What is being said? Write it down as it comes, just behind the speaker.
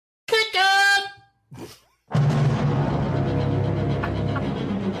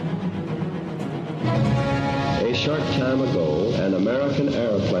time ago, an American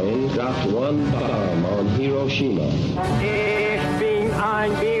airplane dropped one bomb on Hiroshima. Ich bin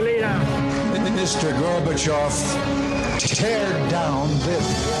ein Berliner. Mr. Gorbachev, tear down this.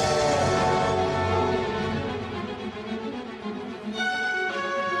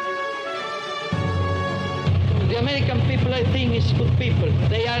 The American people, I think, is good people.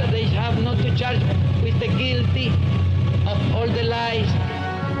 They have not to charge with the guilty of all the lies.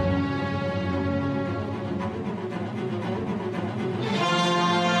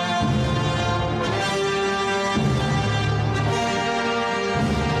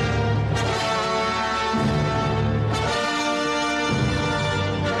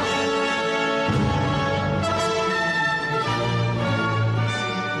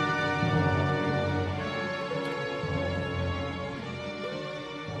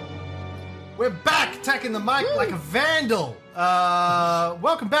 We're back, attacking the mic like a vandal.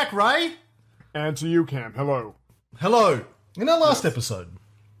 Welcome back, Ray. And to you, Cam. Hello. Hello. In our last episode,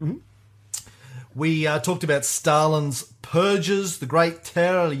 we talked about Stalin's purges, the Great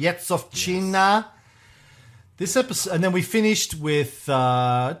Terror, Yezhovchina. This episode, and then we finished with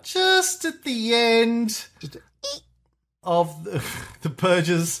just at the end of the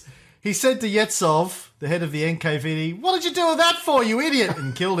purges, he said to Yezhov, the head of the NKVD, "What did you do with that for, you idiot?"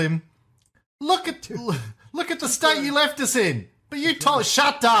 and killed him. Look at the state you left us in. But you told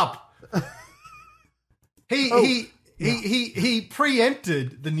shut up. He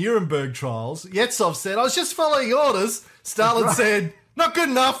preempted the Nuremberg trials. Yezhov said, "I was just following orders." Stalin said, "Not good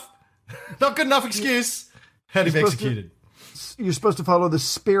enough. Not good enough excuse." Had him executed. You're supposed to follow the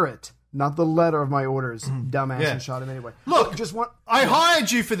spirit, not the letter of my orders. Dumbass, and shot him anyway. Look, I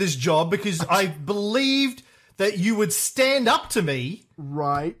hired you for this job because I believed that you would stand up to me.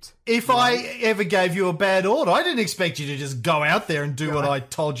 Right. If I ever gave you a bad order, I didn't expect you to just go out there and do what I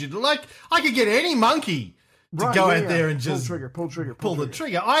told you to. Like, I could get any monkey to go out there and just pull the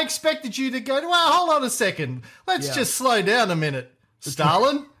trigger. I expected you to go, well, hold on a second. Let's just slow down a minute,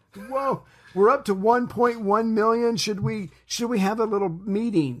 Stalin. Whoa, we're up to 1.1 million. Should we have a little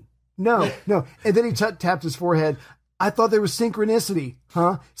meeting? No. And then he tapped his forehead. I thought there was synchronicity,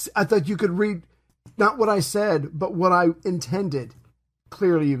 huh? I thought you could read not what I said, but what I intended.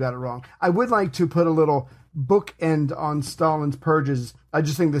 Clearly you got it wrong. I would like to put a little bookend on Stalin's purges. I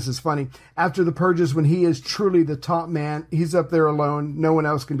just think this is funny. After the purges, when he is truly the top man, he's up there alone. No one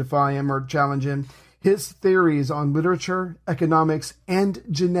else can defy him or challenge him. His theories on literature, economics, and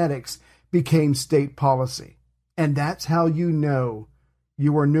genetics became state policy. And that's how you know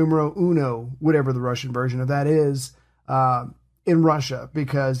you are numero uno, whatever the Russian version of that is, in Russia,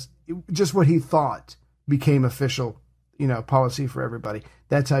 because just what he thought became official, policy for everybody.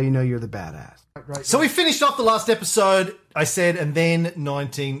 That's how you know you're the badass. Right. So we finished off the last episode, I said, and then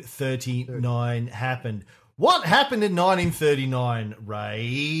 1939 happened. What happened in 1939,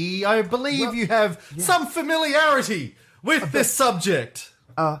 Ray? I believe you have some familiarity with this subject.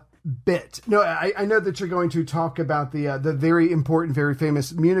 Bit. No, I know that you're going to talk about the very important, very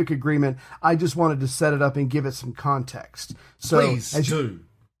famous Munich Agreement. I just wanted to set it up and give it some context. So, please do.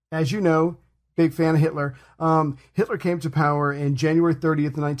 As you know, big fan of Hitler. Hitler came to power in January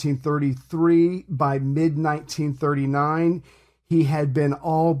 30th, 1933. By mid-1939, he had been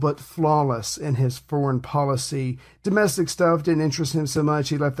all but flawless in his foreign policy. Domestic stuff didn't interest him so much.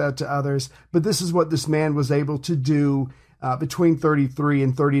 He left that to others. But this is what this man was able to do between 33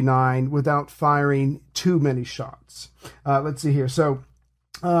 and 39 without firing too many shots. Let's see here. So,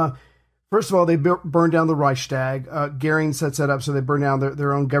 first of all, they burned down the Reichstag. Goering sets that up, so they burn down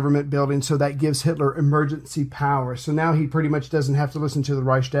their own government building, so that gives Hitler emergency power. So now he pretty much doesn't have to listen to the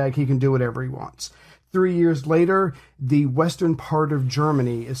Reichstag. He can do whatever he wants. 3 years later, the western part of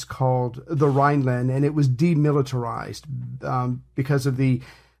Germany is called the Rhineland, and it was demilitarized because of the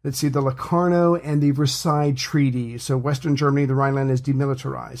Locarno and the Versailles Treaty. So Western Germany, the Rhineland, is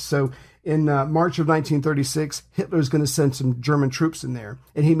demilitarized. So in March of 1936, Hitler's going to send some German troops in there.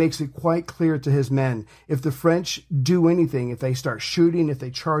 And he makes it quite clear to his men, if the French do anything, if they start shooting, if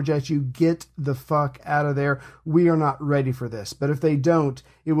they charge at you, get the fuck out of there. We are not ready for this. But if they don't,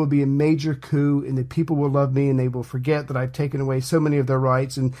 it will be a major coup, and the people will love me, and they will forget that I've taken away so many of their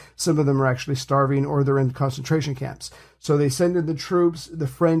rights, and some of them are actually starving or they're in concentration camps. So they send in the troops. The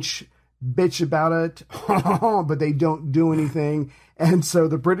French bitch about it, but they don't do anything. And so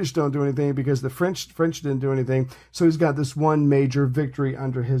the British don't do anything because the French didn't do anything. So he's got this one major victory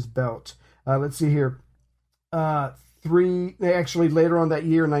under his belt. Let's see here. Later on that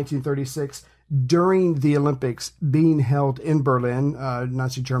year, 1936, during the Olympics being held in Berlin.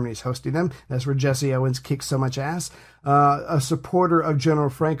 Nazi Germany is hosting them. That's where Jesse Owens kicked so much ass. A supporter of General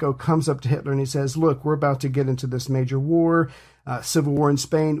Franco comes up to Hitler and he says, look, we're about to get into this major war, civil war in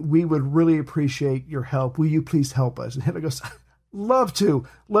Spain. We would really appreciate your help. Will you please help us? And Hitler goes, love to.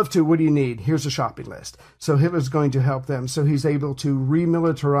 What do you need? Here's a shopping list. So Hitler's going to help them. So he's able to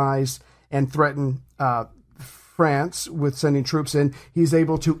remilitarize and threaten France with sending troops in. He's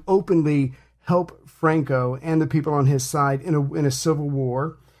able to openly help Franco and the people on his side in a civil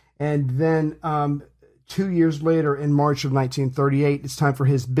war. And then 2 years later, in March of 1938, it's time for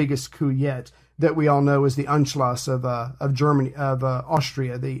his biggest coup yet, that we all know is the Anschluss of Germany, of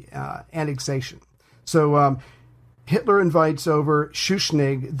Austria, the annexation. So Hitler invites over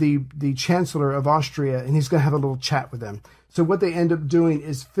Schuschnigg, the Chancellor of Austria, and he's going to have a little chat with them. So what they end up doing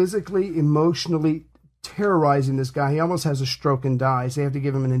is physically, emotionally terrorizing this guy. He almost has a stroke and dies. They have to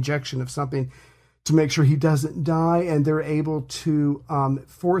give him an injection of something to make sure he doesn't die, and they're able to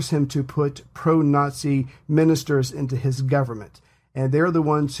force him to put pro-Nazi ministers into his government. And they're the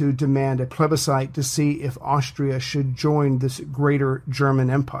ones who demand a plebiscite to see if Austria should join this greater German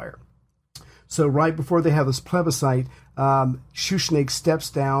empire. So right before they have this plebiscite, Schuschnigg steps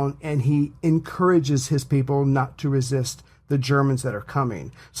down and he encourages his people not to resist the Germans that are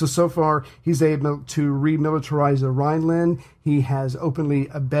coming. So far, he's able to remilitarize the Rhineland. He has openly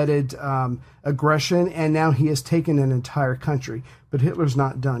abetted aggression, and now he has taken an entire country. But Hitler's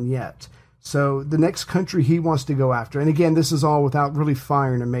not done yet. So the next country he wants to go after, and again, this is all without really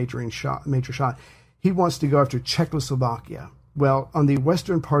firing a major shot, he wants to go after Czechoslovakia. Well, on the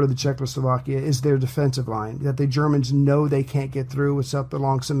western part of the Czechoslovakia is their defensive line that the Germans know they can't get through. It's up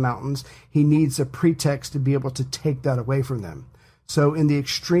along some mountains. He needs a pretext to be able to take that away from them. So in the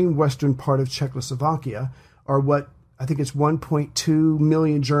extreme western part of Czechoslovakia are what I think it's 1.2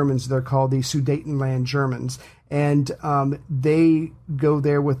 million Germans. They're called the Sudetenland Germans. And they go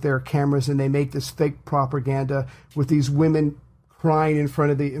there with their cameras and they make this fake propaganda with these women crying in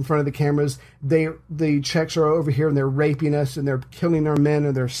front of the cameras. The Czechs are over here and they're raping us and they're killing our men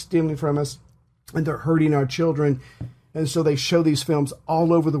and they're stealing from us and they're hurting our children. And so they show these films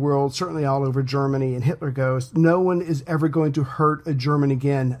all over the world, certainly all over Germany. And Hitler goes, no one is ever going to hurt a German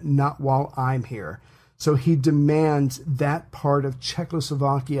again, not while I'm here. So he demands that part of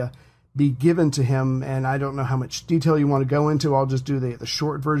Czechoslovakia be given to him. And I don't know how much detail you want to go into. I'll just do the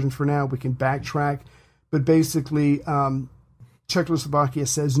short version for now. We can backtrack. But basically, Czechoslovakia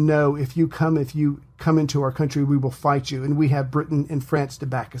says, no, if you come into our country, we will fight you. And we have Britain and France to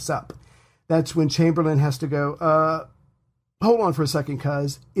back us up. That's when Chamberlain has to go, hold on for a second,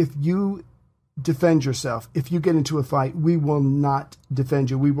 cuz if you defend yourself, if you get into a fight, we will not defend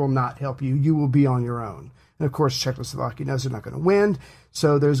you. We will not help you. You will be on your own. And of course, Czechoslovakia knows they're not going to win.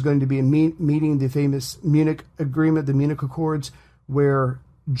 So there's going to be a meeting, the famous Munich Agreement, the Munich Accords, where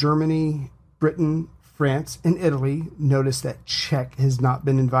Germany, Britain, France, and Italy, notice that Czech has not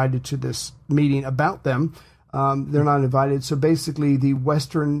been invited to this meeting about them. They're not invited. So basically, the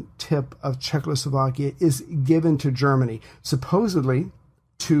western tip of Czechoslovakia is given to Germany, supposedly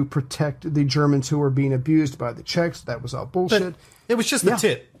to protect the Germans who were being abused by the Czechs. That was all bullshit. But it was just the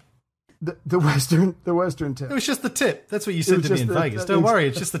tip. The western tip. It was just the tip. That's what you said to me in Vegas. Don't worry,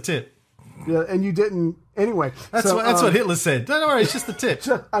 it's just the tip. Yeah, and you didn't. Anyway, that's what Hitler said. Don't worry, it's just the tip.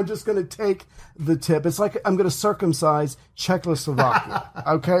 I'm just going to take the tip. It's like I'm going to circumcise Czechoslovakia.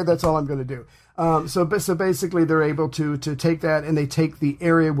 Okay, that's all I'm going to do. So basically, they're able to take that, and they take the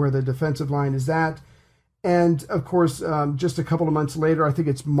area where the defensive line is at. And of course, just a couple of months later, I think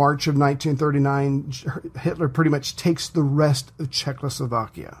it's March of 1939, Hitler pretty much takes the rest of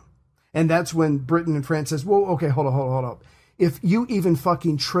Czechoslovakia. And that's when Britain and France says, whoa, okay, hold up. If you even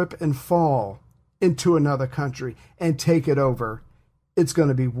fucking trip and fall into another country and take it over, it's going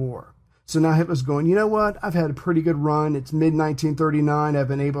to be war. So now Hitler's going, you know what? I've had a pretty good run. It's mid-1939. I've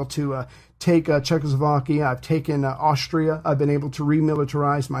been able to take Czechoslovakia. I've taken Austria. I've been able to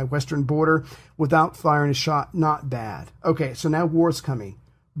remilitarize my western border without firing a shot. Not bad. Okay, so now war's coming.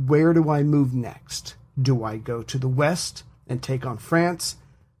 Where do I move next? Do I go to the west and take on France?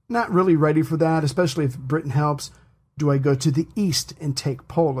 Not really ready for that, especially if Britain helps. Do I go to the east and take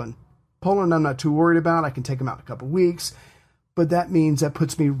Poland? Poland I'm not too worried about. I can take them out in a couple of weeks. But that means that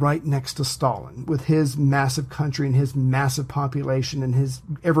puts me right next to Stalin with his massive country and his massive population and his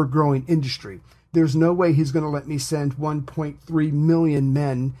ever-growing industry. There's no way he's going to let me send 1.3 million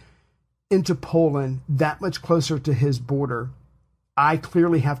men into Poland that much closer to his border. I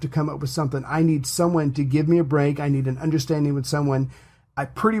clearly have to come up with something. I need someone to give me a break. I need an understanding with someone. I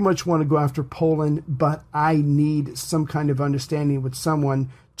pretty much want to go after Poland, but I need some kind of understanding with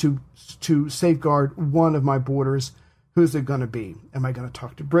someone to safeguard one of my borders. Who's it going to be? Am I going to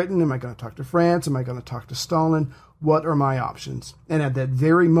talk to Britain? Am I going to talk to France? Am I going to talk to Stalin? What are my options? And at that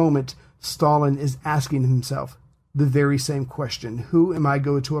very moment, Stalin is asking himself the very same question. Who am I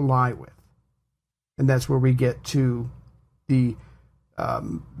going to ally with? And that's where we get to the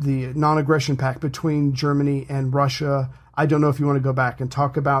non-aggression pact between Germany and Russia. I don't know if you want to go back and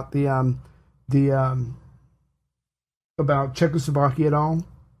talk about about Czechoslovakia at all.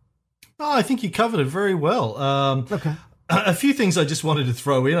 Oh, I think you covered it very well. Okay. A few things I just wanted to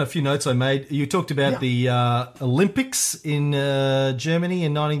throw in, a few notes I made. You talked about the Olympics in Germany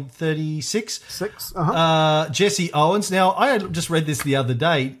in 1936. Jesse Owens. Now, I had just read this the other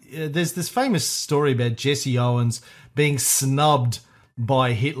day. There's this famous story about Jesse Owens being snubbed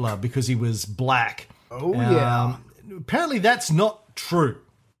by Hitler because he was black. Oh, yeah. Apparently that's not true.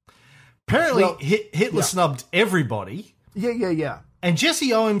 Apparently Hitler snubbed everybody. Yeah. And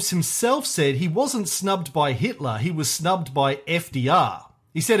Jesse Owens himself said he wasn't snubbed by Hitler, he was snubbed by FDR.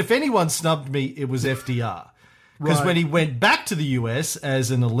 He said, if anyone snubbed me, it was FDR. Because when he went back to the US as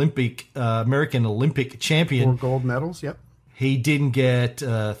an American Olympic champion... 4 gold medals, yep. He didn't get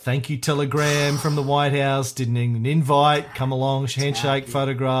a thank you telegram from the White House, didn't get an invite, come along, handshake,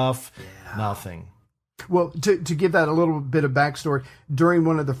 photograph, nothing. Well, to give that a little bit of backstory, during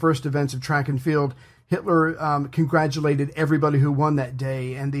one of the first events of track and field, Hitler congratulated everybody who won that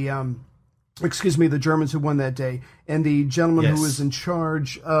day, and the Germans who won that day, and the gentleman who was in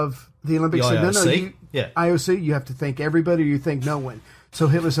charge of the Olympics said, IOC? IOC, you have to thank everybody or you thank no one. So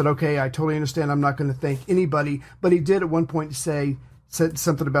Hitler said, okay, I totally understand, I'm not going to thank anybody, but he did at one point said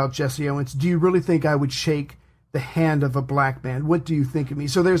something about Jesse Owens. Do you really think I would shake the hand of a black man? What do you think of me?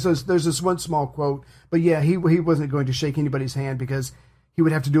 So there's this one small quote, but yeah, he wasn't going to shake anybody's hand because he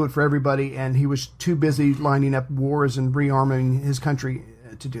would have to do it for everybody, and he was too busy lining up wars and rearming his country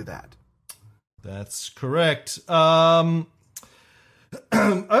to do that. That's correct. I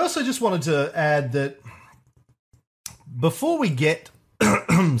also just wanted to add that before we get,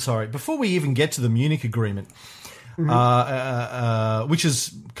 before we even get to the Munich Agreement, which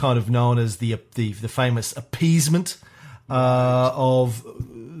is kind of known as the famous appeasement of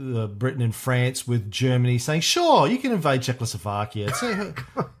Britain and France with Germany saying, sure, you can invade Czechoslovakia.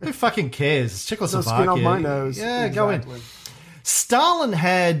 Who fucking cares? It's Czechoslovakia. No skin on my nose. Yeah, exactly. Go in. Stalin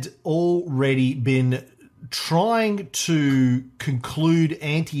had already been trying to conclude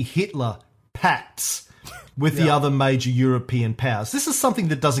anti-Hitler pacts with the other major European powers. This is something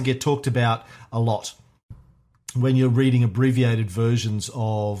that doesn't get talked about a lot when you're reading abbreviated versions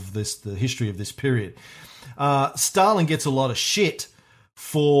of the history of this period. Stalin gets a lot of shit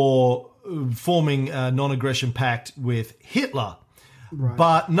for forming a non-aggression pact with Hitler. Right.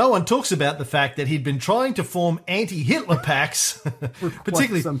 But no one talks about the fact that he'd been trying to form anti-Hitler pacts,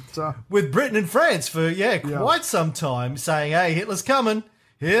 particularly with Britain and France for quite some time, saying, hey, Hitler's coming.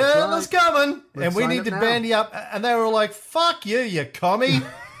 Hitler's coming. And we need to bandy up. And they were all like, fuck you commie.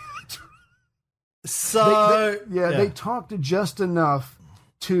 So... They talked just enough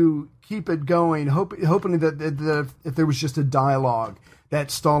to keep it going, hoping that if there was just a dialogue, that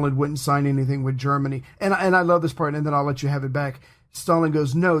Stalin wouldn't sign anything with Germany. And I love this part, and then I'll let you have it back. Stalin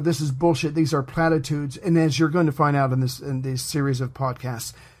goes, no, this is bullshit. These are platitudes. And as you're going to find out in this series of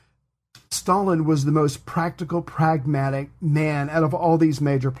podcasts, Stalin was the most practical, pragmatic man out of all these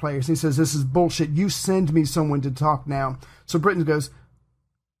major players. He says, this is bullshit. You send me someone to talk now. So Britain goes,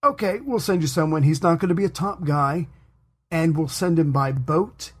 okay, we'll send you someone. He's not going to be a top guy. And we'll send him by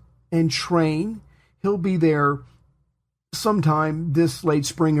boat and train. He'll be there sometime this late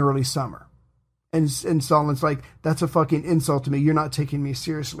spring, early summer. And Stalin's like, that's a fucking insult to me. You're not taking me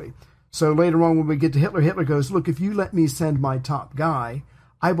seriously. So later on when we get to Hitler, Hitler goes, look, if you let me send my top guy,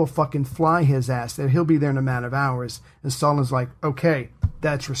 I will fucking fly his ass there. He'll be there in a matter of hours. And Stalin's like, okay,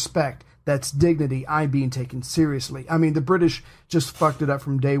 that's respect. That's dignity. I'm being taken seriously. I mean, the British just fucked it up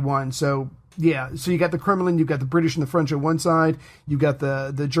from day one. So, yeah. So you got the Kremlin, you've got the British and the French on one side, you've got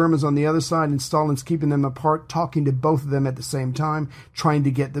the Germans on the other side, and Stalin's keeping them apart, talking to both of them at the same time, trying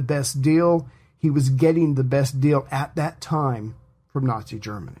to get the best deal. He was getting the best deal at that time from Nazi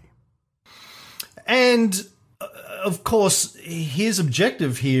Germany. And, of course, his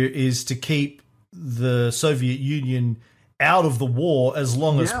objective here is to keep the Soviet Union out of the war as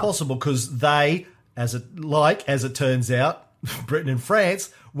long as possible, because they, as it turns out, Britain and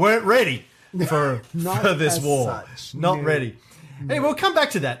France weren't ready for this war. Not ready. Anyway, we'll come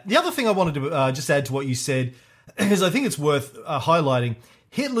back to that. The other thing I wanted to just add to what you said is I think it's worth highlighting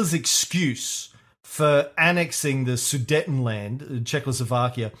Hitler's excuse for annexing the Sudetenland,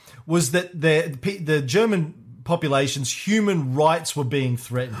 Czechoslovakia, was that the German population's human rights were being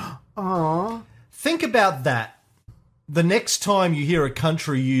threatened. Aww. Think about that. The next time you hear a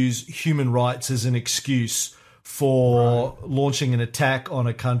country use human rights as an excuse for launching an attack on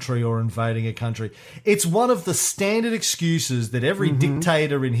a country or invading a country, it's one of the standard excuses that every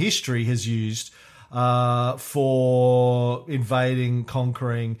dictator in history has used for invading,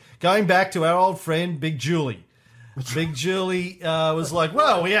 conquering. Going back to our old friend Big Julie. Big Julie was like,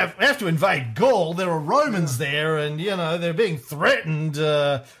 well, we have to invade Gaul. There are Romans there, and, they're being threatened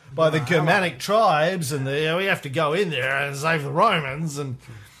by the Germanic tribes, and we have to go in there and save the Romans. And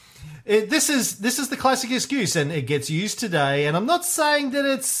this is the classic excuse, and it gets used today. And I'm not saying that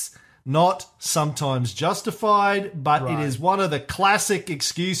it's not sometimes justified, but it is one of the classic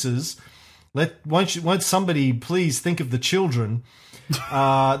excuses. Won't somebody please think of the children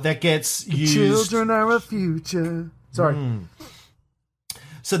that gets used? Children are a future. Sorry.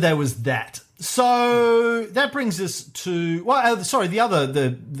 So there was that. So that brings us to I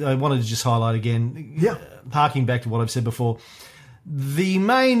wanted to just highlight again. Yeah. Harking back to what I've said before, the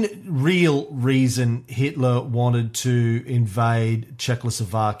main real reason Hitler wanted to invade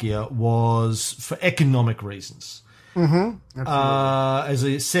Czechoslovakia was for economic reasons. As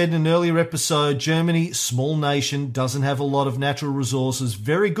I said in an earlier episode, Germany, small nation, doesn't have a lot of natural resources,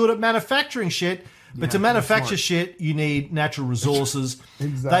 very good at manufacturing shit, but to manufacture shit, you need natural resources.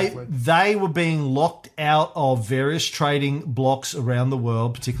 Exactly. They were being locked out of various trading blocks around the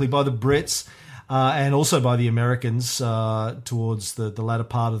world, particularly by the Brits and also by the Americans towards the latter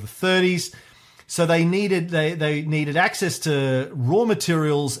part of the 30s. So they needed access to raw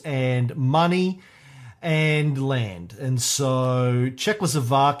materials and money and land. And so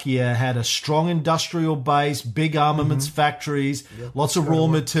Czechoslovakia had a strong industrial base, big armaments factories, lots of raw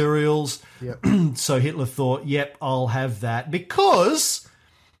materials. So Hitler thought, yep, I'll have that, because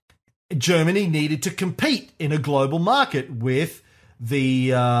Germany needed to compete in a global market with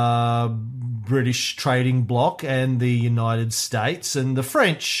the British trading bloc and the United States and the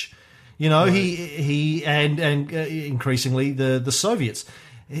French. He and increasingly the Soviets.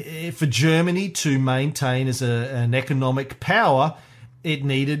 For Germany to maintain as an economic power, it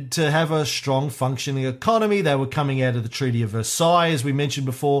needed to have a strong functioning economy. They were coming out of the Treaty of Versailles, as we mentioned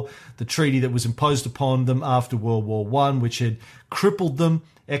before, the treaty that was imposed upon them after World War I, which had crippled them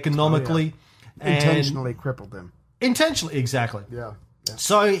economically. Intentionally crippled them. Intentionally, exactly. Yeah.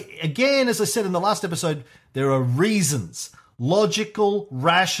 So, again, as I said in the last episode, there are reasons, logical,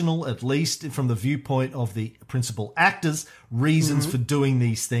 rational, at least from the viewpoint of the principal actors, reasons for doing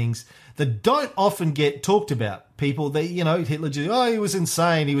these things that don't often get talked about. People that, Hitler just, he was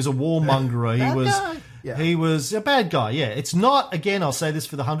insane, he was a warmonger, he was a bad guy. Yeah, it's not, again, I'll say this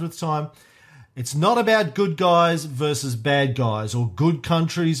for the 100th time, it's not about good guys versus bad guys or good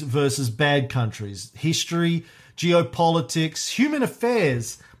countries versus bad countries. History, geopolitics, human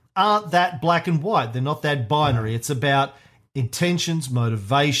affairs aren't that black and white. They're not that binary. It's about intentions,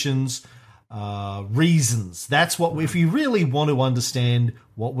 motivations, reasons. That's what, if you really want to understand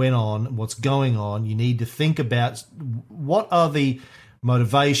what went on, what's going on, you need to think about what are the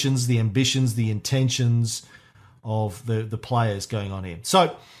motivations, the ambitions, the intentions of the players going on here.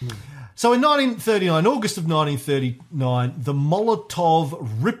 So in 1939, August of 1939, the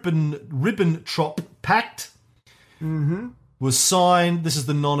Molotov-Ribbentrop Pact was signed. This is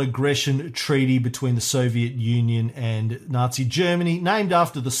the non-aggression treaty between the Soviet Union and Nazi Germany, named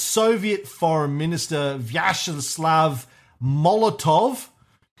after the Soviet Foreign Minister Vyacheslav Molotov.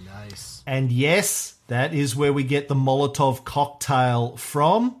 Nice. And yes, that is where we get the Molotov cocktail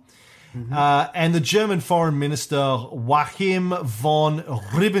from. And the German Foreign Minister Joachim von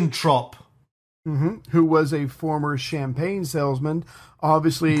Ribbentrop, who was a former champagne salesman,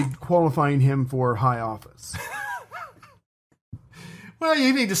 obviously qualifying him for high office. Well,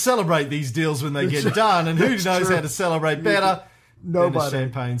 you need to celebrate these deals when they get done, and who knows how to celebrate better than a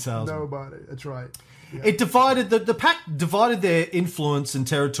champagne salesman? Nobody. That's right. Yeah. It divided the pact divided their influence and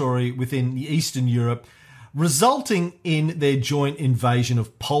territory within Eastern Europe, resulting in their joint invasion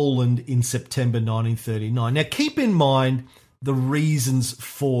of Poland in September 1939. Now, keep in mind the reasons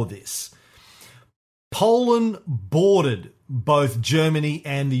for this. Poland bordered both Germany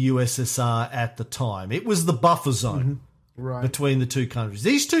and the USSR at the time. It was the buffer zone between the two countries.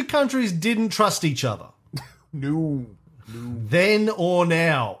 These two countries didn't trust each other. No. Then or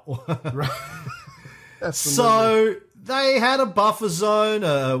now. So they had a buffer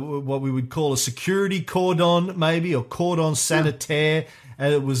zone, what we would call a security cordon, maybe, or cordon sanitaire,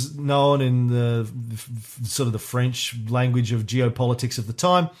 as it was known in the sort of the French language of geopolitics of the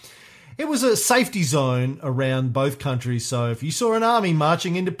time. it was a safety zone around both countries. So if you saw an army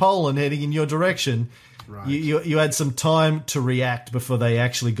marching into Poland heading in your direction, Right. you had some time to react before they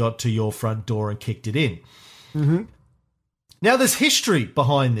actually got to your front door and kicked it in. Mm-hmm. Now, there's history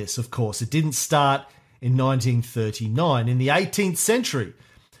behind this, of course. It didn't start in 1939. In the 18th century,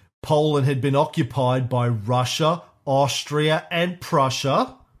 Poland had been occupied by Russia, Austria, and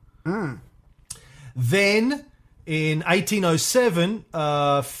Prussia. Then, in 1807,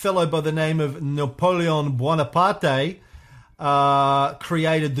 a fellow by the name of Napoleon Bonaparte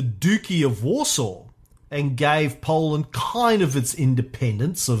created the Duchy of Warsaw and gave Poland kind of its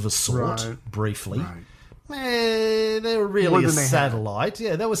independence of a sort, briefly. Right. They were really a satellite.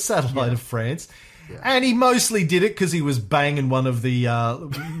 Yeah, they were satellite of France. Yeah. And he mostly did it because he was banging one of the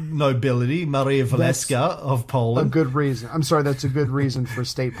nobility, Maria Waleska of Poland. A good reason. I'm sorry, that's a good reason for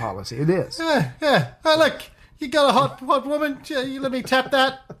state policy. It is. Yeah. Oh, look, you got a hot woman. You let me tap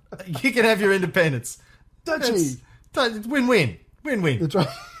that. You can have your independence. Duchy. Win-win. Win-win. That's right.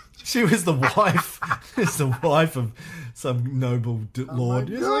 She was the wife. Is the wife of some noble lord.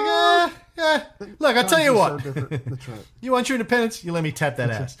 He's like, yeah. Look, I tell you what. So that's right. You want your independence? You let me tap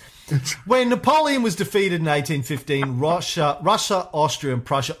that ass. When Napoleon was defeated in 1815, Russia, Austria, and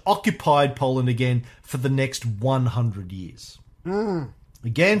Prussia occupied Poland again for the next 100 years.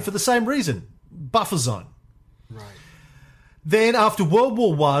 Again, for the same reason, buffer zone. Right. Then, after World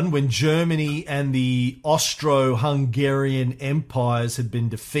War I, when Germany and the Austro-Hungarian empires had been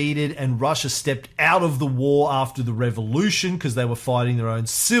defeated and Russia stepped out of the war after the revolution because they were fighting their own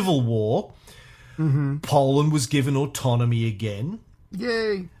civil war, Poland was given autonomy again.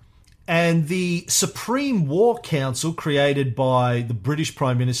 Yay. And the Supreme War Council, created by the British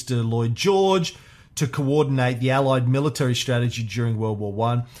Prime Minister Lloyd George to coordinate the Allied military strategy during World War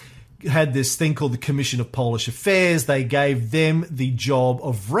I, had this thing called the Commission of Polish Affairs. They gave them the job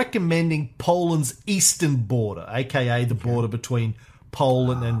of recommending Poland's eastern border, aka the border between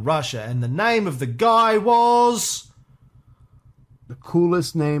Poland and Russia. And the name of the guy was... the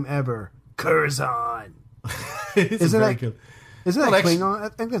coolest name ever, Curzon. Isn't that good? Isn't that Klingon? I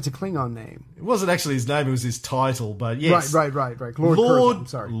think that's a Klingon name. It wasn't actually his name, it was his title, but yes. Right. Lord Curzon, I'm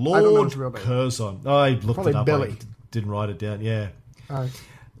sorry. I don't know his real name. Curzon. I looked Probably it up. Billy. I didn't write it down, yeah.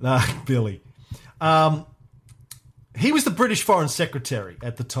 Billy. He was the British Foreign Secretary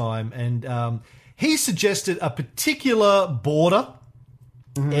at the time, and he suggested a particular border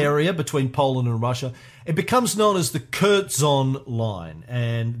area between Poland and Russia. It becomes known as the Curzon Line,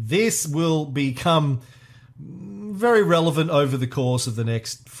 and this will become very relevant over the course of the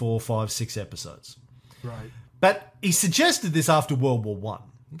next 4, 5, 6 episodes. Right. But he suggested this after World War One.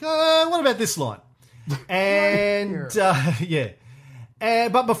 What about this line? And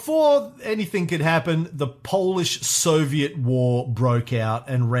but before anything could happen, the Polish-Soviet War broke out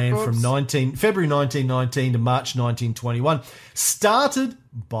and ran from February 1919 to March 1921. Started,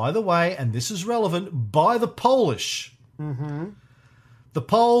 by the way, and this is relevant, by the Polish. The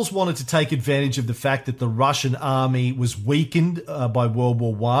Poles wanted to take advantage of the fact that the Russian army was weakened by World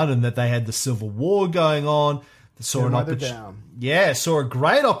War I and that they had the Civil War going on. They saw saw a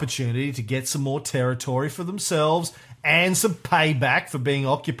great opportunity to get some more territory for themselves and some payback for being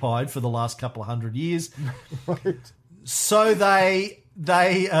occupied for the last couple of 100 years. Right. So they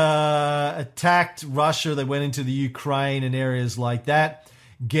attacked Russia. They went into the Ukraine and areas like that.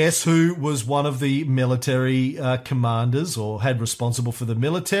 Guess who was one of the military commanders or had responsible for the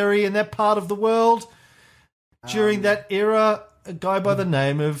military in that part of the world during that era? A guy by the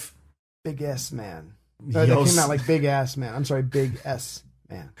name of... Big S Man. No, that came out like Big Ass Man. I'm sorry, Big S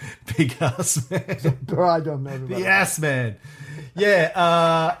Man. Big Ass Man. I don't know. The Ass Man.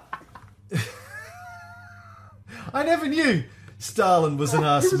 Yeah. I never knew Stalin was an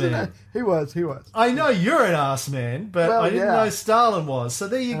ass man. He was. I know you're an ass man, but I didn't know Stalin was. So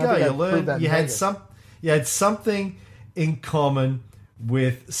there you go. You learned you had something in common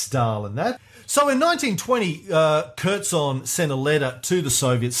with Stalin. So in 1920, Curzon sent a letter to the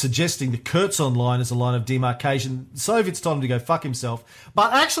Soviets suggesting the Curzon line as a line of demarcation. The Soviets told him to go fuck himself,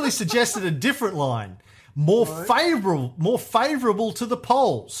 but actually suggested a different line, more favourable to the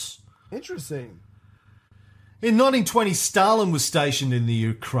Poles. Interesting. In 1920, Stalin was stationed in the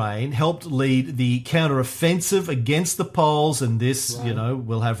Ukraine, helped lead the counter-offensive against the Poles, and this,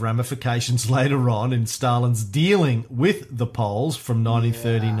 will have ramifications later on in Stalin's dealing with the Poles from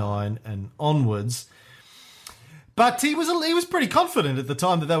 1939 and onwards. But he was pretty confident at the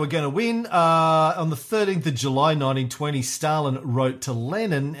time that they were going to win. On the 13th of July 1920, Stalin wrote to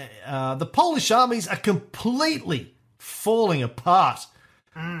Lenin, the Polish armies are completely falling apart.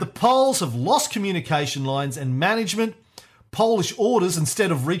 The Poles have lost communication lines and management. Polish orders,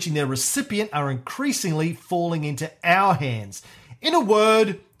 instead of reaching their recipient, are increasingly falling into our hands. In a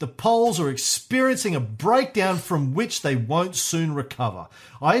word, the Poles are experiencing a breakdown from which they won't soon recover.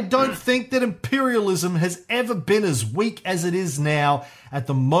 I don't think that imperialism has ever been as weak as it is now at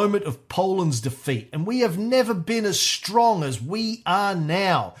the moment of Poland's defeat, and we have never been as strong as we are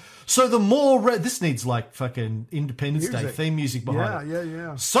now. So the more... this needs like fucking Independence Day theme music behind it.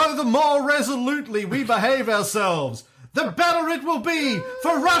 Yeah. So the more resolutely we behave ourselves, the better it will be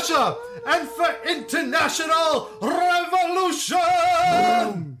for Russia and for international revolution!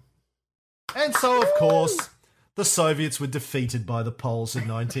 And so, of course, the Soviets were defeated by the Poles in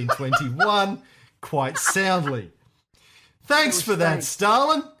 1921 quite soundly. Thanks for that,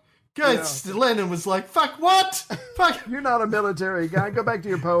 Stalin. Good. Yeah. Lenin was like, fuck what? Fuck. You're not a military guy. Go back to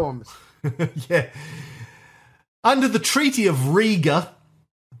your poems. Yeah. Under the Treaty of Riga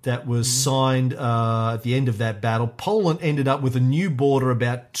that was signed at the end of that battle, Poland ended up with a new border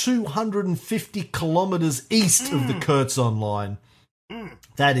about 250 kilometers east of the Kherson line.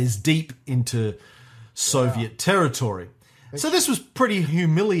 That is deep into Soviet territory. So this was pretty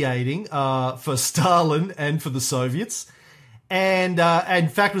humiliating for Stalin and for the Soviets. And in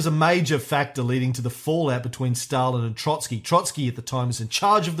fact, was a major factor leading to the fallout between Stalin and Trotsky. Trotsky at the time was in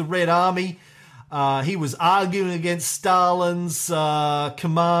charge of the Red Army. He was arguing against Stalin's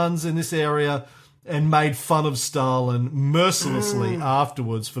commands in this area and made fun of Stalin mercilessly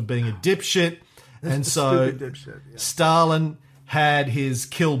afterwards for being a dipshit. And so Stalin had his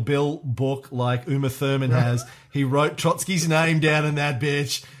Kill Bill book like Uma Thurman has. He wrote Trotsky's name down in that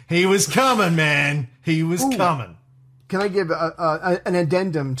bitch. He was coming, man. He was coming. Can I give an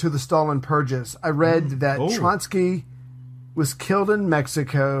addendum to the Stalin purges? I read that Trotsky was killed in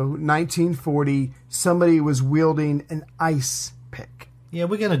Mexico, 1940. Somebody was wielding an ice pick. Yeah,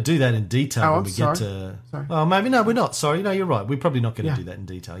 we're going to do that in detail when we get to... Sorry. Oh, maybe no, we're not. Sorry, no, you're right. We're probably not going to do that in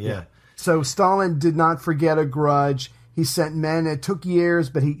detail. Yeah. So Stalin did not forget a grudge. He sent men. It took years,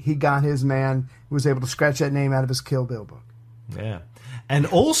 but he got his man. He was able to scratch that name out of his Kill Bill book. Yeah. And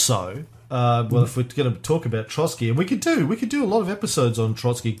also... well, if we're going to talk about Trotsky, and we could do a lot of episodes on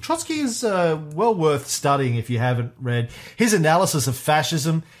Trotsky. Trotsky is well worth studying if you haven't read. His analysis of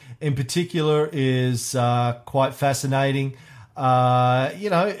fascism, in particular, is quite fascinating.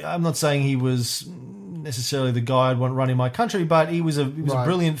 I'm not saying he was necessarily the guy I'd want running my country, but he was a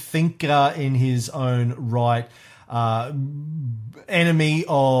brilliant thinker in his own right. Enemy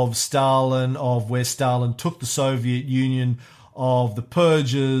of Stalin, of where Stalin took the Soviet Union, of the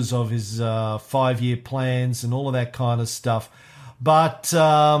purges, of his 5-year plans and all of that kind of stuff. But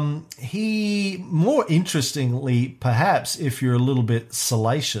he, more interestingly, perhaps, if you're a little bit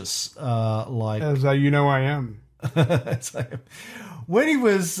salacious, like... As you know I am. When he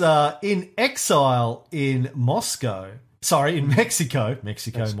was in exile in Moscow... Sorry, in Mexico.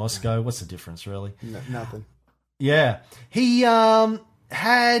 Mexico, Moscow. What's the difference, really? Nothing. Yeah. He had...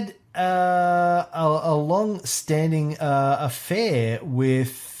 a long-standing affair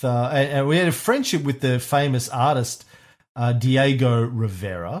with, and we had a friendship with the famous artist Diego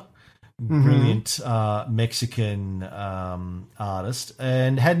Rivera, brilliant Mexican artist,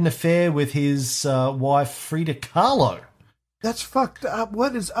 and had an affair with his wife Frida Kahlo. That's fucked up.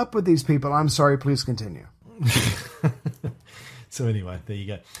 What is up with these people? I'm sorry. Please continue. So anyway, there you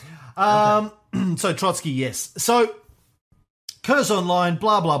go. So Trotsky, yes. So. Curzon line,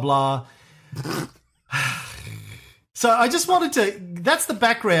 blah, blah, blah. So I just wanted to... That's the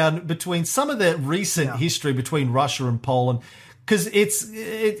background between some of the recent history between Russia and Poland, because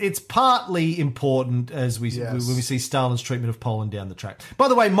it's partly important as when we see Stalin's treatment of Poland down the track. By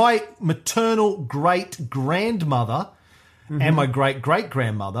the way, my maternal great-grandmother and my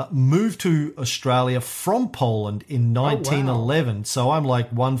great-great-grandmother moved to Australia from Poland in 1911. Wow. So I'm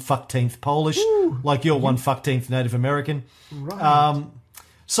like 1/15th Polish, like you're 1/15th Native American. Right.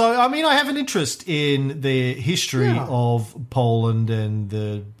 So, I mean, I have an interest in the history of Poland and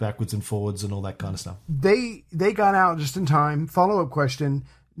the backwards and forwards and all that kind of stuff. They got out just in time. Follow-up question.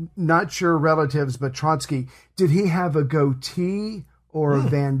 Not sure relatives, but Trotsky, did he have a goatee or a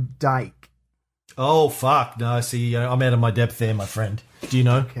Van Dyke? Oh, fuck. No, see, I'm out of my depth there, my friend. Do you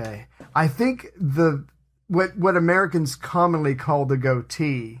know? Okay. I think what Americans commonly call the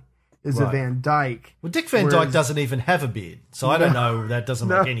goatee is a Van Dyke. Well, Dick Van Dyke doesn't even have a beard, so I don't know. That doesn't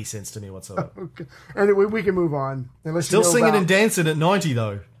make any sense to me whatsoever. Okay. Anyway, we can move on. Still singing and dancing at 90,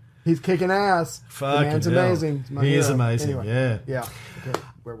 though. He's kicking ass. Fucking the man's amazing. He is amazing, anyway. Yeah. Okay.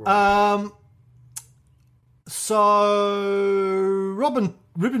 Where were we? So,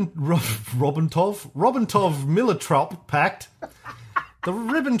 Ribbentrop Pact The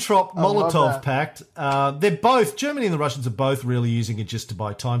Ribbentrop-Molotov Pact, they're both, Germany and the Russians are both really using it just to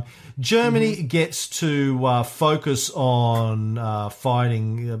buy time. Germany gets to focus on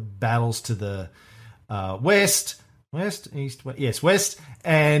fighting battles to the west,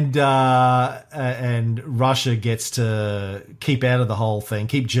 and Russia gets to keep out of the whole thing,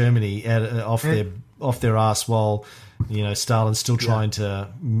 keep Germany off their ass while, Stalin's still trying to,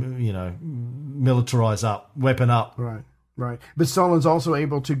 militarize up, weapon up. Right. But Stalin's also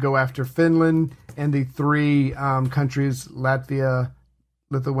able to go after Finland and the three countries, Latvia,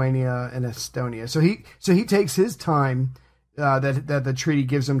 Lithuania, and Estonia. So he takes his time that the treaty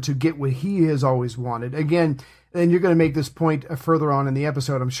gives him to get what he has always wanted. Again, and you're going to make this point further on in the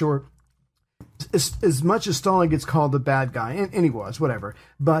episode, I'm sure. As much as Stalin gets called the bad guy, and he was, whatever,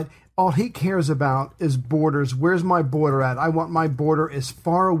 but all he cares about is borders. Where's my border at? I want my border as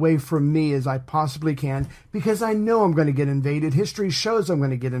far away from me as I possibly can, because I know I'm going to get invaded. History shows I'm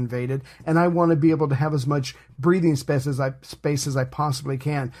going to get invaded, and I want to be able to have as much breathing space as I possibly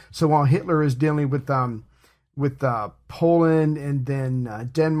can. So while Hitler is dealing with Poland and then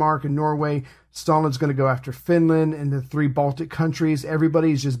Denmark and Norway, Stalin's going to go after Finland and the three Baltic countries.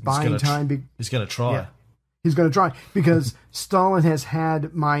 Everybody's just buying time. He's going to try. Yeah. He's going to try because Stalin has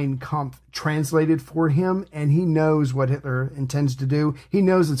had Mein Kampf translated for him, and he knows what Hitler intends to do. He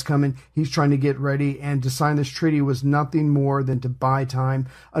knows it's coming. He's trying to get ready, and to sign this treaty was nothing more than to buy time.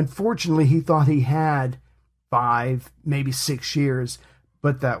 Unfortunately, he thought he had 5, maybe 6 years,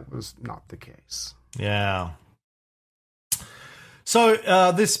 but that was not the case. Yeah. So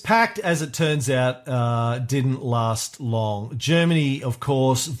this pact, as it turns out, didn't last long. Germany, of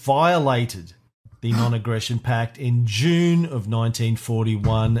course, violated the Non-Aggression Pact in June of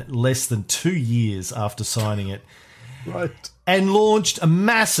 1941, less than 2 years after signing it, right, and launched a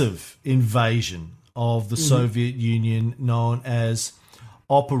massive invasion of the Soviet Union known as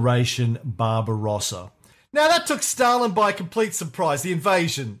Operation Barbarossa. Now, that took Stalin by complete surprise, the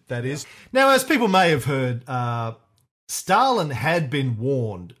invasion, that is. Now, as people may have heard, Stalin had been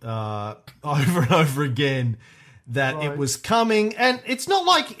warned over and over again that it was coming, and it's not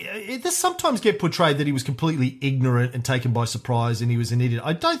like this sometimes get portrayed that he was completely ignorant and taken by surprise and he was an idiot.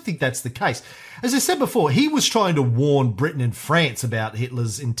 I don't think that's the case. As I said before, he was trying to warn Britain and France about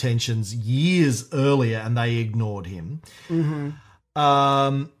Hitler's intentions years earlier, and they ignored him.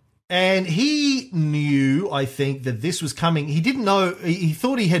 And he knew, I think, that this was coming. He didn't know. He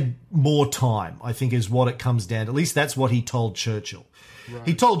thought he had more time, I think, is what it comes down to. At least that's what he told Churchill. Right.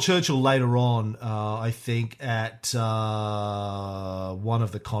 He told Churchill later on, I think, at one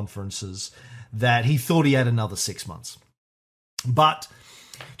of the conferences, that he thought he had another 6 months. But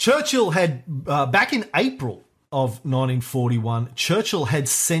Churchill had, back in April of 1941, Churchill had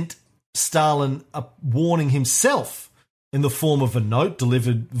sent Stalin a warning himself in the form of a note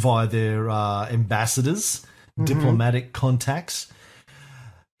delivered via their ambassadors, diplomatic contacts,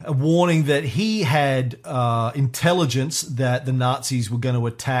 a warning that he had intelligence that the Nazis were going to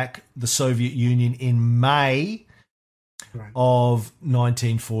attack the Soviet Union in May of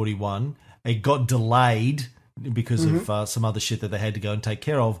 1941. It got delayed because of some other shit that they had to go and take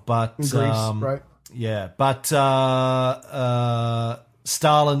care of. But in Greece, right? Yeah, but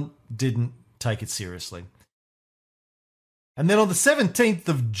Stalin didn't take it seriously. And then on the 17th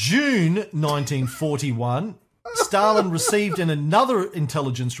of June 1941, Stalin received another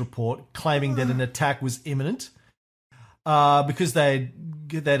intelligence report claiming that an attack was imminent because they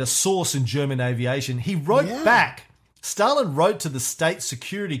had a source in German aviation. He wrote back. Stalin wrote to the State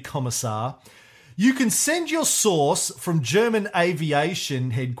Security Commissar, "You can send your source from German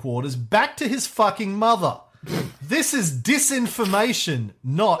aviation headquarters back to his fucking mother. This is disinformation,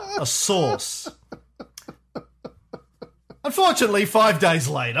 not a source." Unfortunately, 5 days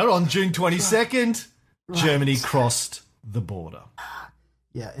later, on June 22nd, Germany crossed the border.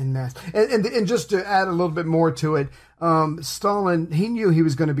 Yeah, en masse. And just to add a little bit more to it, Stalin, he knew he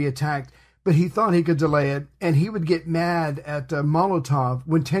was going to be attacked, but he thought he could delay it, and he would get mad at Molotov.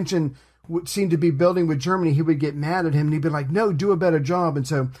 When tension seemed to be building with Germany, he would get mad at him, and he'd be like, no, do a better job. And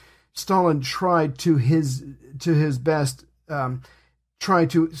so Stalin tried to his best,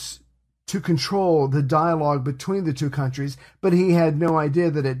 tried to control the dialogue between the two countries, but he had no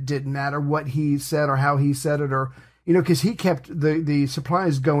idea that it didn't matter what he said or how he said it, or, because he kept the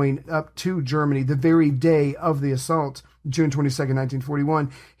supplies going up to Germany the very day of the assault, June 22nd,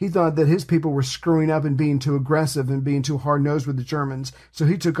 1941. He thought that his people were screwing up and being too aggressive and being too hard-nosed with the Germans, so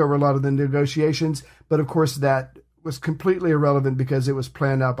he took over a lot of the negotiations, but of course that was completely irrelevant because it was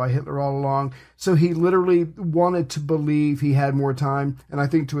planned out by Hitler all along. So he literally wanted to believe he had more time, and I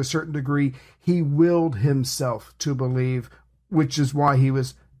think to a certain degree he willed himself to believe which is why he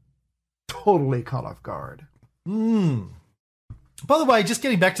was totally caught off guard. By the way, just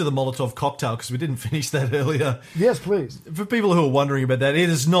getting back to the Molotov cocktail, because we didn't finish that earlier. Yes, please. For people who are wondering about that, it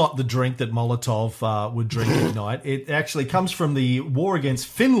is not the drink that Molotov would drink at night. It actually comes from the war against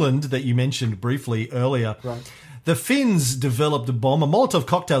Finland that you mentioned briefly earlier. Right. The Finns developed a bomb. A Molotov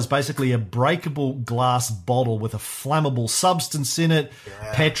cocktail is basically a breakable glass bottle with a flammable substance in it,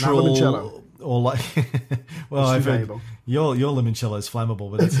 petrol, or like, well, I've heard your limoncello is flammable,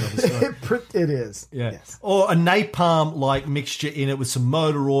 but that's another story. It is. Yeah. Yes. Or a napalm-like mixture in it with some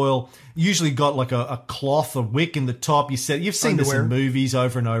motor oil. Usually got like a cloth, a wick in the top. You've seen this in movies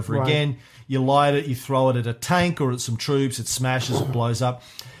over and over again. You light it, you throw it at a tank or at some troops. It smashes, it blows up.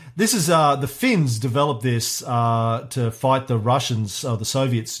 This is the Finns developed this to fight the Russians, the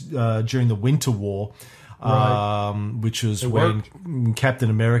Soviets, during the Winter War. Which was when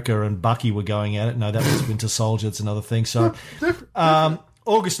Captain America and Bucky were going at it. No, that was Winter Soldier. It's another thing. So,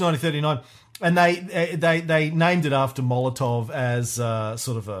 August 1939, and they named it after Molotov as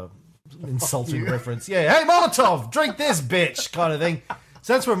sort of a insulting reference. Yeah, hey Molotov, drink this, bitch, kind of thing.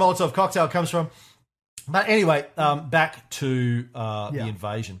 So that's where Molotov cocktail comes from. But anyway, back to the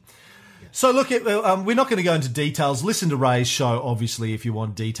invasion. So look, we're not going to go into details. Listen to Ray's show, obviously, if you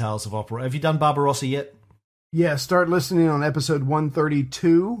want details of opera. Have you done Barbarossa yet? Yeah, start listening on episode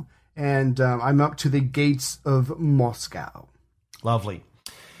 132, and I'm up to the gates of Moscow. Lovely.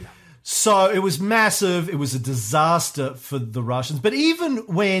 Yeah. So it was massive. It was a disaster for the Russians. But even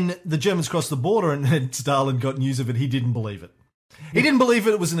when the Germans crossed the border and Stalin got news of it, he didn't believe it. He didn't believe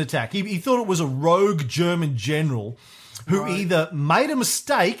it was an attack. He thought it was a rogue German general who either made a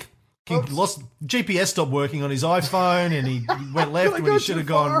mistake, lost GPS stopped working on his iPhone, and he went left when he should have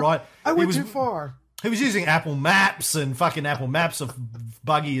gone right. I went too far. He was using Apple Maps, and fucking Apple Maps of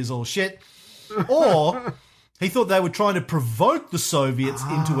buggy is all shit. Or he thought they were trying to provoke the Soviets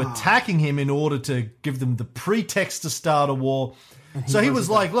into attacking him in order to give them the pretext to start a war. So he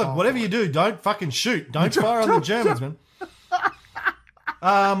was like, look, whatever you do, don't fucking shoot. Don't fire on the Germans, man.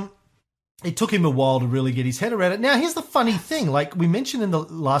 It took him a while to really get his head around it. Now, here's the funny thing. Like we mentioned in the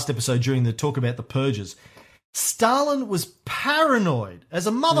last episode during the talk about the purges, Stalin was paranoid as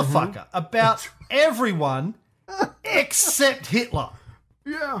a motherfucker about everyone except Hitler.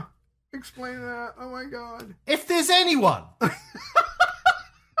 Yeah, explain that. Oh, my God. If there's anyone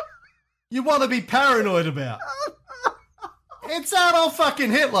you want to be paranoid about, it's Adolf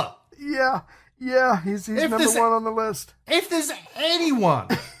fucking Hitler. Yeah, he's number one on the list. If there's anyone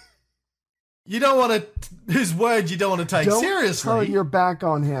you don't want to, whose word you don't want to take seriously. Don't turn your back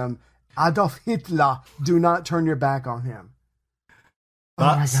on him. Adolf Hitler, do not turn your back on him.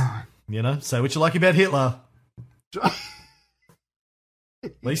 But, oh, my God. You know, say what you like about Hitler. At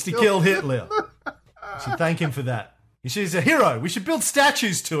least he killed Hitler. You should thank him for that. He's a hero. We should build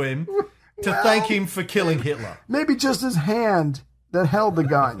statues to him to thank him for killing Hitler. Maybe just his hand that held the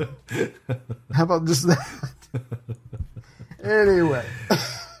gun. How about just that? Anyway.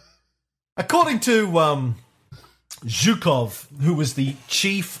 According to Zhukov, who was the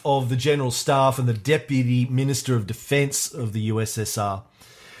chief of the general staff and the deputy minister of defense of the USSR,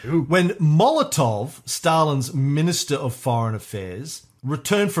 when Molotov, Stalin's minister of foreign affairs,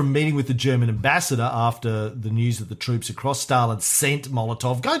 returned from meeting with the German ambassador after the news that the troops across, Stalin sent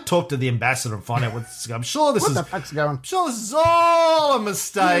Molotov, go talk to the ambassador and find out what's going on. I'm sure this is all a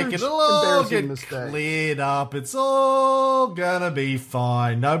mistake. Huge, it'll all get mistake. cleared up. It's all going to be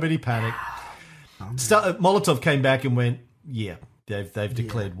fine. Nobody panic. Molotov came back and went, yeah, they've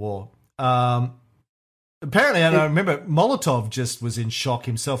declared war. Apparently, I remember Molotov just was in shock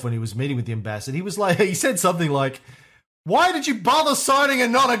himself when he was meeting with the ambassador. He was like, he said something like, why did you bother signing a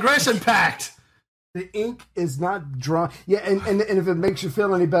non-aggression pact? The ink is not dry. Yeah, and if it makes you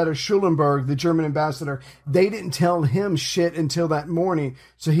feel any better, Schulenburg, the German ambassador, they didn't tell him shit until that morning.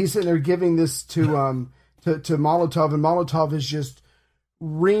 So he's sitting there giving this to Molotov, and Molotov is just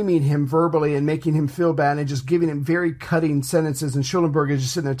reaming him verbally and making him feel bad and just giving him very cutting sentences. And Schulenburg is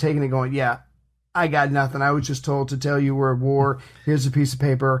just sitting there taking it going, yeah, I got nothing. I was just told to tell you we're at war. Here's a piece of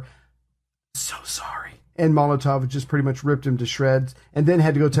paper. So sorry. And Molotov just pretty much ripped him to shreds and then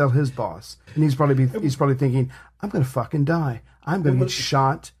had to go tell his boss. And he's probably thinking, I'm going to fucking die. I'm going to get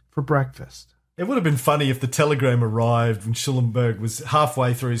shot for breakfast. It would have been funny if the telegram arrived when Schulenburg was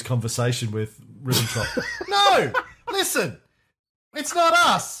halfway through his conversation with Ribbentrop. No! Listen! It's not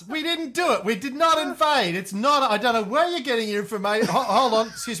us. We didn't do it. We did not invade. It's not... I don't know where you're getting your information. Hold on.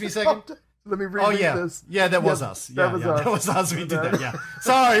 Excuse me a second. Let me read this. Yeah, that was us. That was us. We did that, yeah.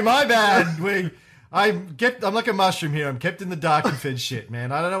 Sorry, my bad. I'm like a mushroom here. I'm kept in the dark and fed shit,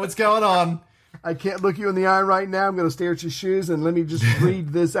 man. I don't know what's going on. I can't look you in the eye right now. I'm going to stare at your shoes, and let me just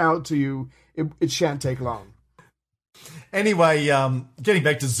read this out to you. It shan't take long. Anyway, getting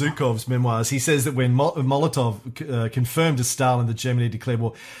back to Zhukov's memoirs, he says that when Molotov confirmed to Stalin that Germany declared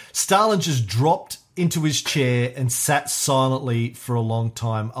war, Stalin just dropped into his chair and sat silently for a long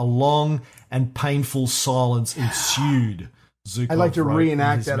time. A long and painful silence ensued. Zhukov I'd like to wrote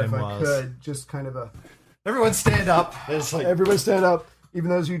reenact in that his if I memoirs. could. Just kind of a... Everyone stand up. Everyone stand up, even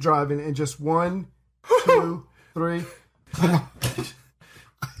those of you driving, and just 1, 2, 3.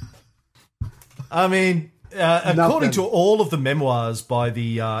 I mean, according to all of the memoirs by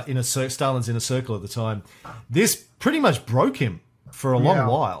the Stalin's inner circle at the time, this pretty much broke him for a long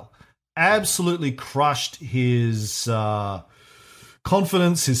while. Absolutely crushed his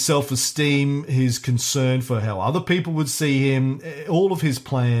confidence, his self-esteem, his concern for how other people would see him. All of his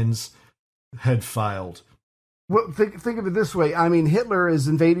plans had failed. Well, think of it this way. I mean, Hitler is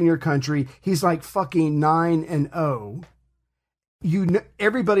invading your country. He's like fucking 9-0.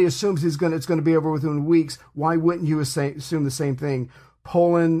 Everybody assumes it's going to be over within weeks. Why wouldn't you assume the same thing?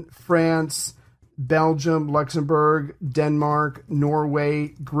 Poland, France, Belgium, Luxembourg, Denmark, Norway,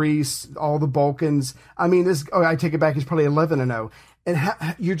 Greece, all the Balkans. I mean, I take it back. He's probably 11-0. And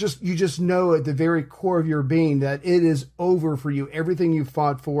you just know at the very core of your being that it is over for you. Everything you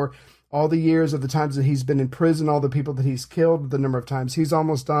fought for, all the years of the times that he's been in prison, all the people that he's killed, the number of times he's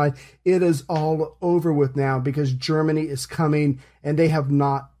almost died, it is all over with now because Germany is coming and they have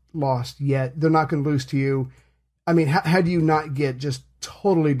not lost yet. They're not going to lose to you. I mean, how do you not get just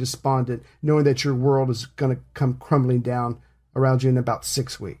totally despondent knowing that your world is going to come crumbling down around you in about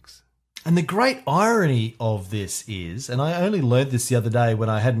 6 weeks? And the great irony of this is, and I only learned this the other day when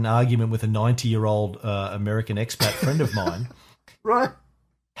I had an argument with a 90-year-old American expat friend of mine. Right.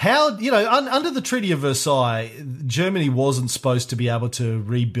 How, under the Treaty of Versailles, Germany wasn't supposed to be able to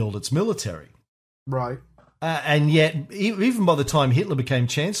rebuild its military. Right. And yet, even by the time Hitler became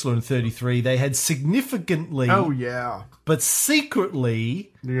Chancellor in 1933, they had significantly, but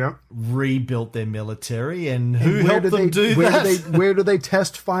secretly rebuilt their military. And who helped them do that? Where do they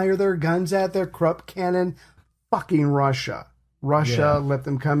test fire their guns at, their Krupp cannon? Fucking Russia. Russia let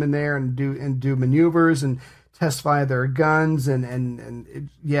them come in there and do maneuvers and test fire their guns. And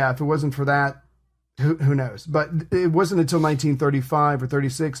if it wasn't for that, who knows? But it wasn't until 1935 or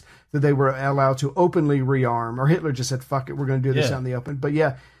 36 that they were allowed to openly rearm, or Hitler just said, fuck it, we're going to do this out in the open. But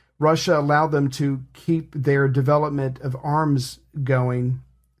Russia allowed them to keep their development of arms going.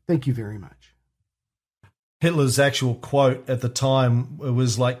 Thank you very much. Hitler's actual quote at the time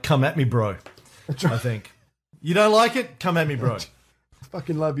was like, "Come at me, bro." That's right. I think. You don't like it? Come at me, bro. I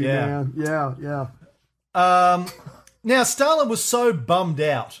fucking love you, man. Yeah. Now, Stalin was so bummed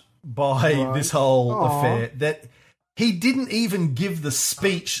out by this whole affair that he didn't even give the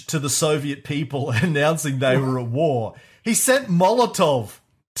speech to the Soviet people announcing they were at war. He sent Molotov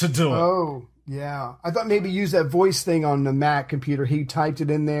to do it. Oh, yeah. I thought maybe use that voice thing on the Mac computer. He typed it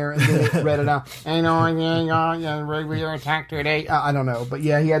in there and then it read it out. We are attacked today. I don't know. But he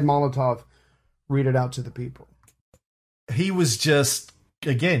had Molotov read it out to the people. He was just,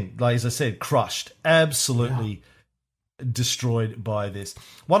 again, like as I said, crushed. Absolutely destroyed by this.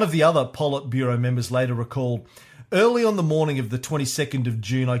 One of the other Politburo members later recalled, "Early on the morning of the 22nd of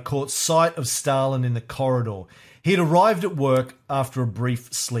June, I caught sight of Stalin in the corridor. He had arrived at work after a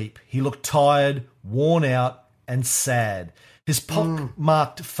brief sleep. He looked tired, worn out, and sad. His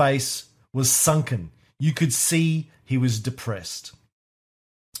pock-marked face was sunken. You could see he was depressed."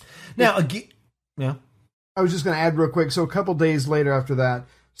 Now, again, I was just going to add real quick. So a couple days later after that,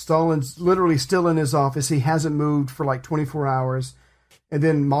 Stalin's literally still in his office. He hasn't moved for like 24 hours. And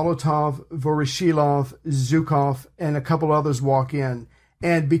then Molotov, Voroshilov, Zhukov, and a couple others walk in.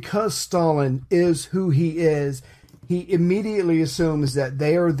 And because Stalin is who he is, he immediately assumes that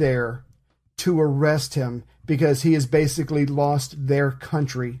they are there to arrest him because he has basically lost their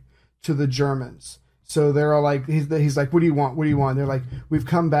country to the Germans. So they're all like, he's like, "What do you want? What do you want?" They're like, "We've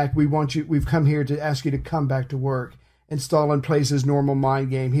come back. We want you. We've come here to ask you to come back to work." And Stalin plays his normal mind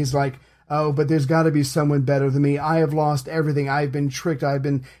game. He's like, "Oh, but there's got to be someone better than me. I have lost everything. I've been tricked. I've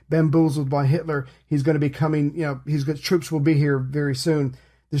been bamboozled by Hitler. He's going to be coming. Troops will be here very soon.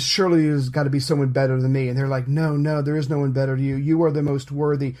 There's got to be someone better than me." And they're like, No, there is no one better than you. You are the most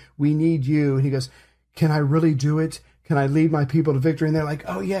worthy. We need you." And he goes, "Can I really do it? Can I lead my people to victory?" And they're like,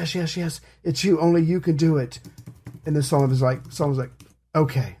 "Oh, yes. It's you. Only you can do it." And then Stalin was like,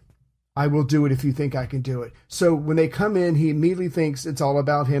 "Okay, I will do it if you think I can do it." So when they come in, he immediately thinks it's all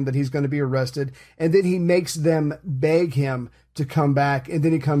about him, that he's going to be arrested. And then he makes them beg him to come back. And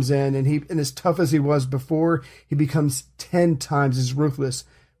then he comes in and as tough as he was before, he becomes 10 times as ruthless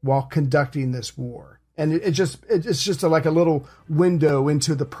while conducting this war. And it's just like a little window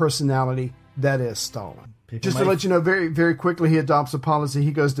into the personality that is Stalin. Just to let you know, very, very quickly, he adopts a policy.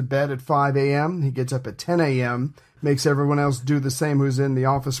 He goes to bed at 5 a.m. He gets up at 10 a.m., makes everyone else do the same who's in the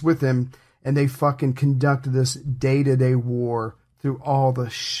office with him, and they fucking conduct this day-to-day war through all the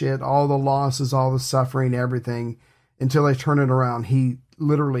shit, all the losses, all the suffering, everything, until they turn it around. He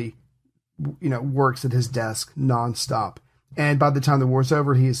literally, works at his desk nonstop. And by the time the war's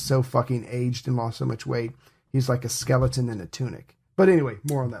over, he is so fucking aged and lost so much weight. He's like a skeleton in a tunic. But anyway,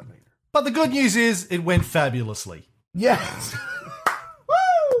 more on that later. But the good news is it went fabulously. Yes.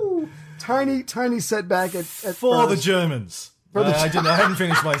 Woo! Tiny setback at for first. the Germans. I hadn't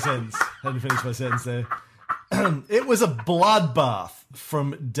finished my sentence there. It was a bloodbath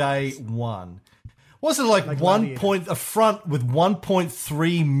from day one. Wasn't it like a front with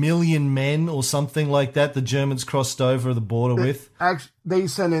 1.3 million men or something like that the Germans crossed over the border with? Actually, they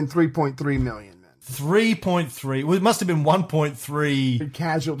sent in 3.3 million men. 3.3. Well, it must have been 1.3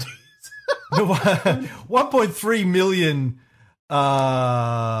 casualties. 1.3 million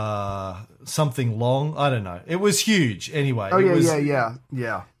something long. I don't know. It was huge anyway. Oh,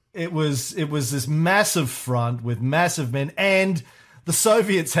 yeah. It was this massive front with massive men, and the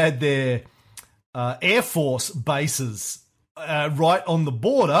Soviets had their Air Force bases right on the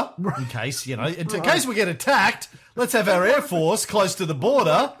border in case, in case we get attacked, let's have our Air Force close to the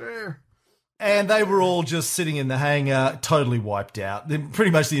border. And they were all just sitting in the hangar, totally wiped out. Pretty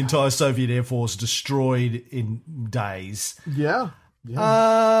much the entire Soviet Air Force destroyed in days. Yeah.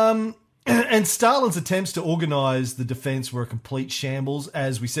 And Stalin's attempts to organize the defense were a complete shambles.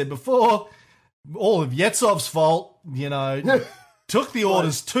 As we said before, all of Yezhov's fault, took the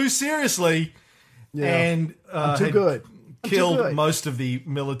orders too seriously and killed most of the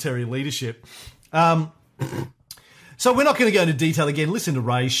military leadership. So we're not going to go into detail again. Listen to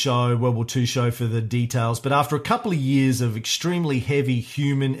Ray's show, World War II show, for the details. But after a couple of years of extremely heavy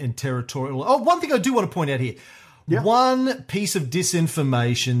human and territorial... Oh, one thing I do want to point out here. Yeah. One piece of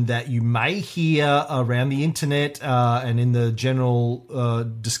disinformation that you may hear around the internet and in the general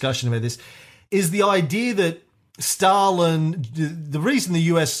discussion about this is the idea that Stalin... The reason the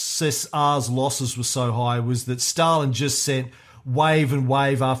USSR's losses were so high was that Stalin just sent wave and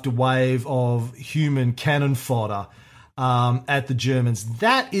wave after wave of human cannon fodder at the Germans.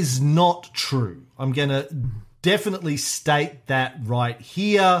 That is not true. I'm going to definitely state that right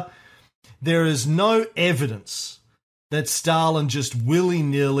here. There is no evidence that Stalin just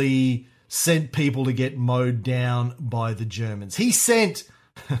willy-nilly sent people to get mowed down by the Germans. He sent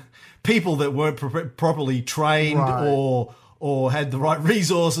people that weren't properly trained or had the right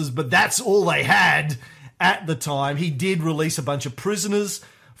resources, but that's all they had at the time. He did release a bunch of prisoners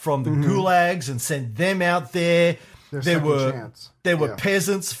from the gulags and sent them out there. There were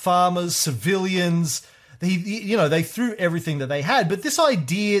peasants, farmers, civilians. They threw everything that they had. But this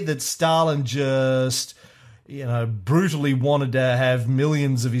idea that Stalin just, brutally wanted to have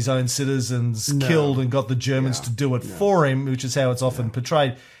millions of his own citizens killed and got the Germans to do it for him, which is how it's often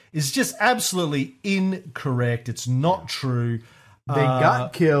portrayed, is just absolutely incorrect. It's not true. They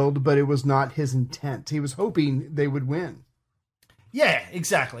got killed, but it was not his intent. He was hoping they would win. Yeah,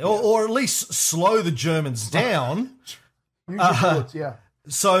 exactly. Or at least slow the Germans down.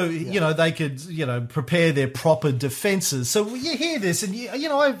 So, they could, prepare their proper defenses. So you hear this, and,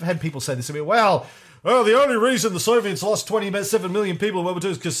 I've had people say this to me, the only reason the Soviets lost 27 million people in World War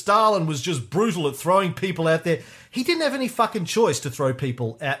II is because Stalin was just brutal at throwing people out there. He didn't have any fucking choice to throw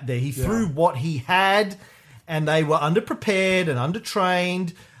people out there. He threw what he had, and they were underprepared and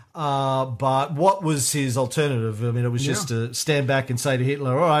undertrained. But what was his alternative? I mean, it was just to stand back and say to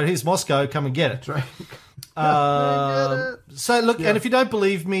Hitler, all right, here's Moscow, come and get it. That's right. So look, and if you don't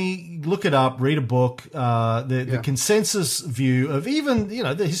believe me, look it up, read a book. The consensus view of even,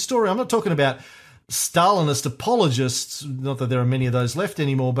 the historian, I'm not talking about Stalinist apologists, not that there are many of those left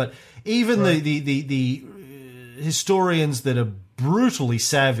anymore, but even the historians that are brutally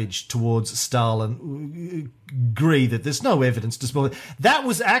savage towards Stalin agree that there's no evidence to support it. That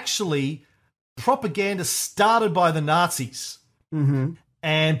was actually propaganda started by the Nazis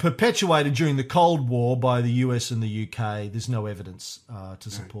and perpetuated during the Cold War by the US and the UK. There's no evidence to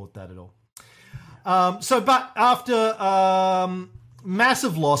support that at all. But after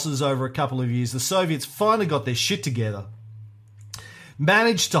massive losses over a couple of years, the Soviets finally got their shit together,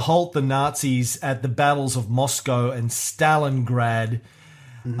 managed to halt the Nazis at the battles of Moscow and Stalingrad,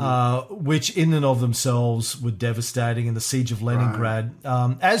 which in and of themselves were devastating, and the siege of Leningrad.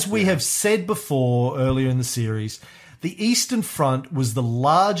 As we have said before earlier in the series, the Eastern Front was the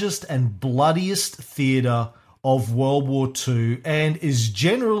largest and bloodiest theatre of World War II and is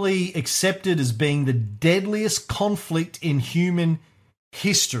generally accepted as being the deadliest conflict in human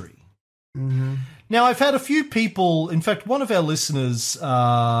history. Mm-hmm. Now, I've had a few people, in fact, one of our listeners,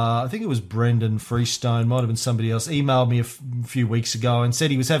 I think it was Brendan Freestone, might have been somebody else, emailed me a few weeks ago and said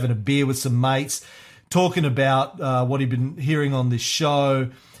he was having a beer with some mates, talking about what he'd been hearing on this show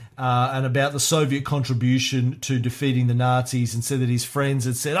and about the Soviet contribution to defeating the Nazis, and said that his friends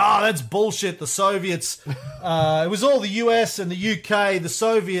had said, oh, that's bullshit, the Soviets, it was all the US and the UK, the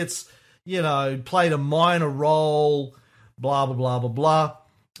Soviets, played a minor role, blah, blah, blah, blah, blah.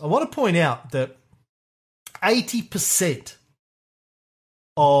 I want to point out that 80%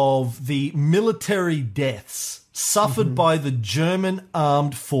 of the military deaths suffered by the German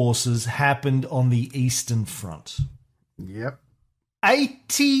armed forces happened on the Eastern Front. Yep.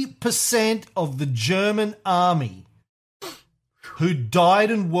 80% of the German army who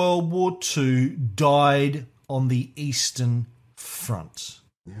died in World War II died on the Eastern Front.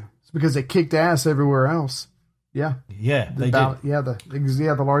 Yeah. It's because they kicked ass everywhere else. Yeah. Yeah, they did. Yeah,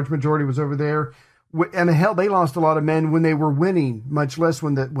 the large majority was over there. And hell, they lost a lot of men when they were winning, much less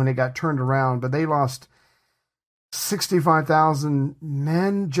when it got turned around. But they lost 65,000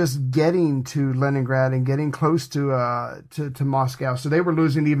 men just getting to Leningrad and getting close to Moscow. So they were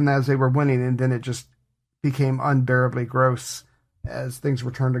losing even as they were winning, and then it just became unbearably gross as things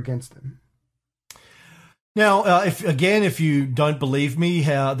were turned against them. Now, if you don't believe me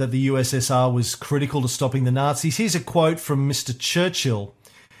that the USSR was critical to stopping the Nazis, here's a quote from Mr. Churchill.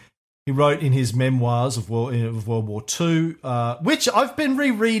 He wrote in his memoirs of World War II, which I've been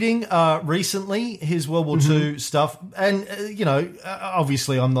rereading recently, his World War II stuff. And,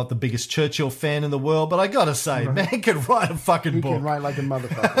 obviously I'm not the biggest Churchill fan in the world, but I got to say, man can write a fucking book. He can write like a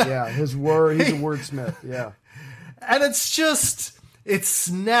motherfucker, yeah. He's a wordsmith, yeah. And it's just, it's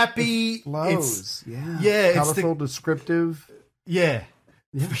snappy. It flows, yeah. Yeah, colorful, descriptive. Yeah.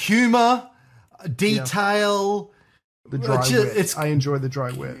 Humor, detail. The dry wit. I enjoy the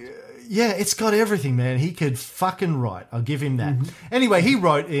dry wit. Yeah, it's got everything, man. He could fucking write. I'll give him that. Anyway, he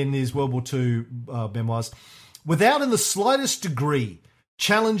wrote in his World War II memoirs, without in the slightest degree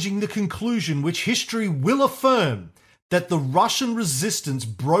challenging the conclusion which history will affirm that the Russian resistance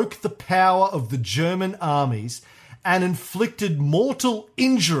broke the power of the German armies and inflicted mortal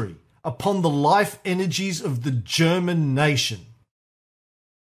injury upon the life energies of the German nation.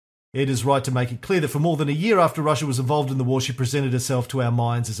 It is right to make it clear that for more than a year after Russia was involved in the war, she presented herself to our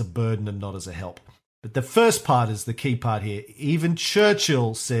minds as a burden and not as a help. But the first part is the key part here. Even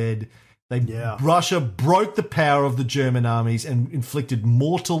Churchill said Russia broke the power of the German armies and inflicted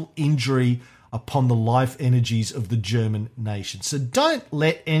mortal injury upon the life energies of the German nation. So don't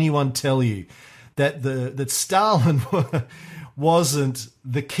let anyone tell you that Stalin wasn't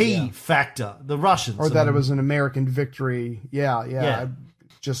the key factor, the Russians. Or that it was an American victory. Yeah.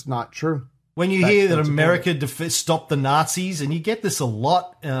 Just not true. When you hear that America stopped the Nazis, and you get this a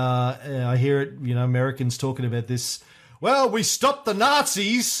lot, I hear it, Americans talking about this. Well, we stopped the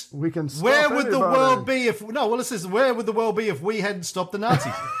Nazis. We can stop Where would anybody. the world be if... No, well, it says, where would the world be if we hadn't stopped the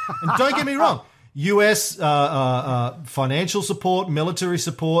Nazis? And don't get me wrong. US financial support, military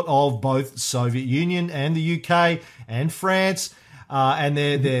support of both Soviet Union and the UK and France, and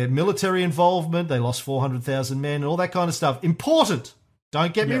their military involvement. They lost 400,000 men and all that kind of stuff. Important.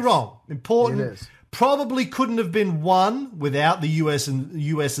 Don't get me wrong. Important. It is. Probably couldn't have been won without the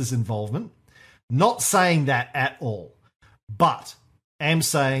US's involvement. Not saying that at all. But am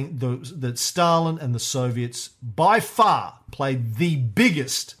saying that Stalin and the Soviets by far played the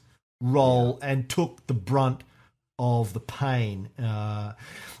biggest role and took the brunt of the pain. The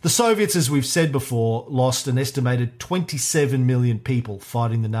Soviets, as we've said before, lost an estimated 27 million people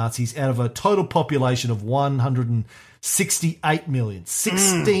fighting the Nazis out of a total population of 168 million,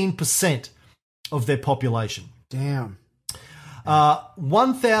 16% of their population. Damn.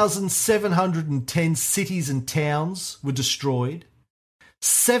 1,710 cities and towns were destroyed.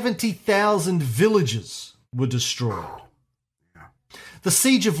 70,000 villages were destroyed. The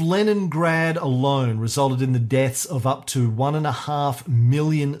siege of Leningrad alone resulted in the deaths of up to 1.5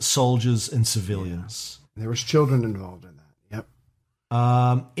 million soldiers and civilians. There was children involved in that.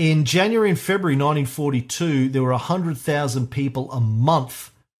 Yep. In January and February 1942, there were 100,000 people a month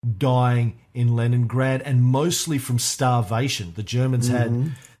dying in Leningrad, and mostly from starvation. The Germans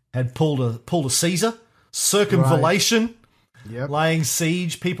had pulled a Caesar, circumvallation, laying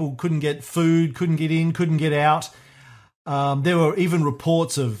siege. People couldn't get food, couldn't get in, couldn't get out. There were even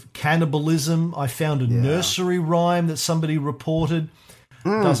reports of cannibalism. I found a nursery rhyme that somebody reported.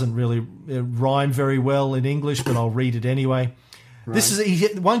 Doesn't really rhyme very well in English, but I'll read it anyway. This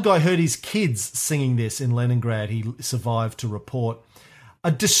is one guy heard his kids singing this in Leningrad. He survived to report.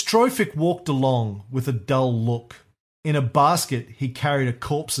 A dystrophic walked along with a dull look. In a basket, he carried a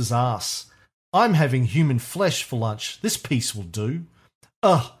corpse's ass. I'm having human flesh for lunch. This piece will do.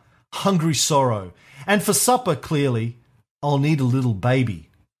 Ugh, hungry sorrow. And for supper, clearly, I'll need a little baby.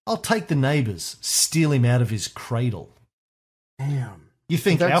 I'll take the neighbour's, steal him out of his cradle. Damn. You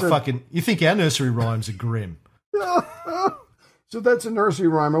think our nursery rhymes are grim? So that's a nursery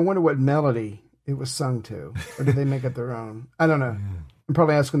rhyme. I wonder what melody it was sung to, or did they make up their own? I don't know. I'm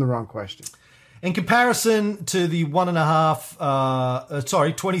probably asking the wrong question. In comparison to the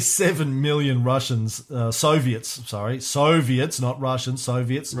 27 million Soviets, not Russians,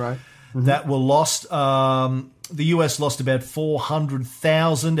 Soviets, right, that were lost. The US lost about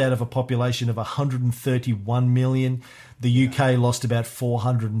 400,000 out of a population of 131 million. The UK lost about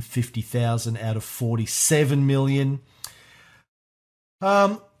 450,000 out of 47 million.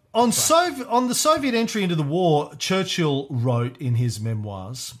 On the Soviet entry into the war, Churchill wrote in his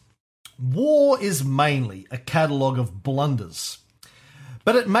memoirs, "War is mainly a catalogue of blunders,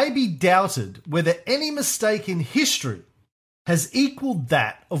 but it may be doubted whether any mistake in history has equalled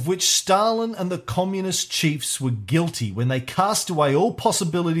that of which Stalin and the communist chiefs were guilty when they cast away all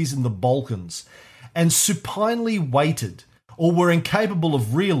possibilities in the Balkans and supinely waited, or were incapable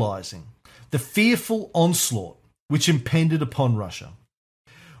of realising, the fearful onslaught which impended upon Russia.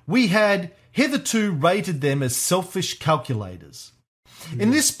 We had hitherto rated them as selfish calculators.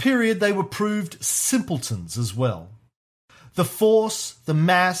 In this period they were proved simpletons as well. The force, the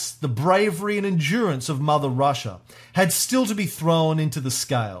mass, the bravery and endurance of Mother Russia had still to be thrown into the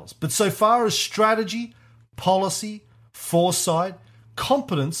scales. But so far as strategy, policy, foresight,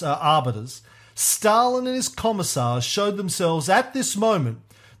 competence are arbiters, Stalin and his commissars showed themselves at this moment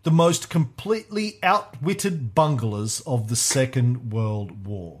the most completely outwitted bunglers of the Second World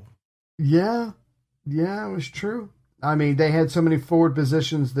War." Yeah, it was true. I mean, they had so many forward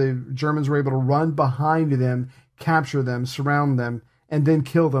positions, the Germans were able to run behind them, capture them, surround them, and then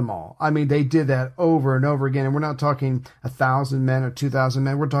kill them all. I mean, they did that over and over again. And we're not talking 1,000 men or 2,000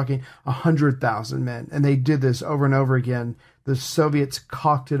 men. We're talking 100,000 men. And they did this over and over again. The Soviets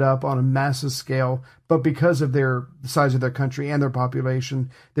cocked it up on a massive scale. But because of the size of their country and their population,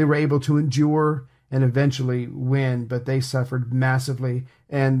 they were able to endure and eventually win. But they suffered massively.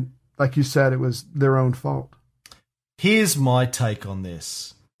 And like you said, it was their own fault. Here's my take on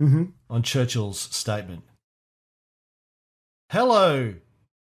this, on Churchill's statement. "Hello,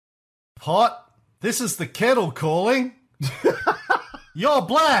 pot. This is the kettle calling. You're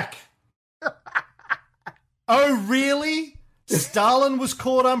black." Oh, really? Stalin was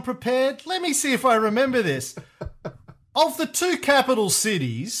caught unprepared? Let me see if I remember this. Of the two capital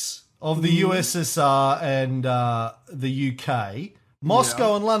cities of the USSR and the UK,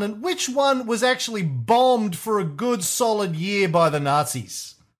 Moscow and London, which one was actually bombed for a good solid year by the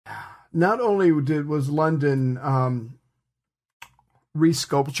Nazis? Not only was London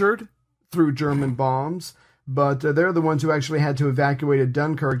resculptured through German bombs, but they're the ones who actually had to evacuate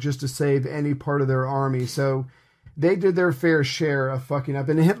Dunkirk just to save any part of their army. So they did their fair share of fucking up.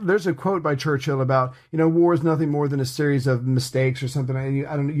 And there's a quote by Churchill about, war is nothing more than a series of mistakes or something. I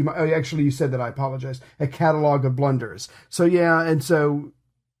don't know. You said that. I apologize. A catalog of blunders. So yeah, and so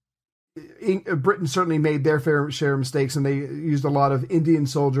Britain certainly made their fair share of mistakes, and they used a lot of Indian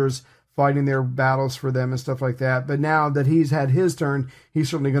soldiers fighting their battles for them and stuff like that. But now that he's had his turn, he's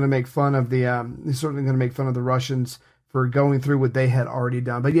certainly going to make fun of the Russians for going through what they had already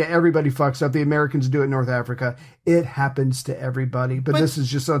done. But yeah, everybody fucks up. The Americans do it in North Africa. It happens to everybody. But this is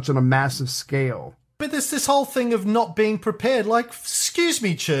just such on a massive scale. But there's this whole thing of not being prepared. Like, excuse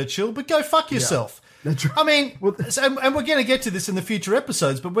me, Churchill, but go fuck yourself. Yeah. That's right. I mean, and we're going to get to this in the future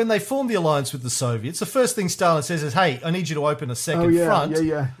episodes, but when they formed the alliance with the Soviets, the first thing Stalin says is, "Hey, I need you to open a second front."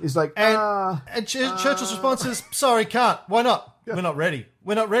 Yeah. He's like, and Churchill's response is, "Sorry, can't. Why not? We're not ready.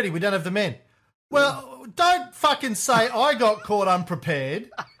 We're not ready. We don't have the men." Well, don't fucking say I got caught unprepared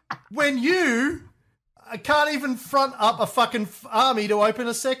when you can't even front up a fucking army to open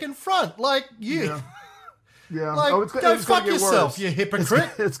a second front. Like, you... Yeah. Yeah. Like, go fuck yourself, you hypocrite.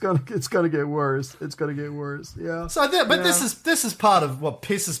 It's gonna get worse. It's gonna get worse. Yeah. So, this is part of what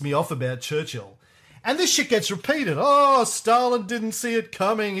pisses me off about Churchill, and this shit gets repeated. Oh, Stalin didn't see it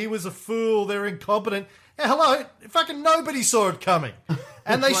coming. He was a fool. They're incompetent. Yeah, hello, fucking nobody saw it coming,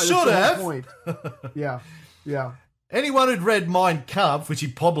 and they should have. Point. Yeah. Anyone who'd read Mein Kampf, which he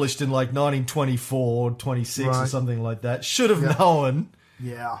published in like 1924 or 26 or something like that, should have known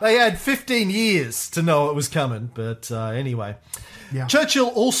Yeah. They had 15 years to know it was coming, but anyway. Yeah. Churchill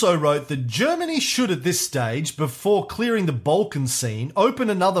also wrote that Germany should at this stage, before clearing the Balkan scene, open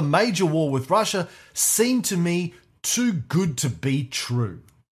another major war with Russia, seemed to me too good to be true.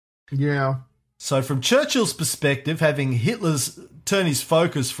 Yeah. So from Churchill's perspective, having Hitler's turn his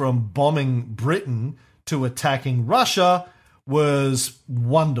focus from bombing Britain to attacking Russia was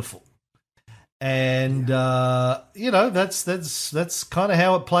wonderful. And, that's kind of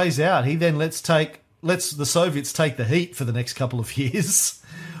how it plays out. He then lets the Soviets take the heat for the next couple of years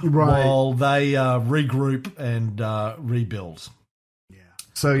while they regroup and rebuild. Yeah.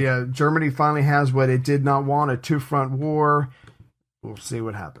 So, yeah, Germany finally has what it did not want, a two-front war. We'll see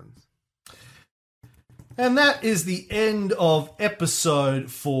what happens. And that is the end of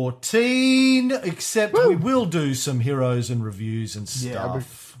episode 14, except we will do some heroes and reviews and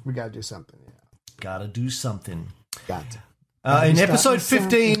stuff. We got to do something. Yeah. Gotta do something. Got to. In episode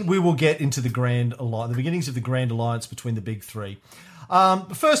 15, we will get into the beginnings of the Grand Alliance between the big three.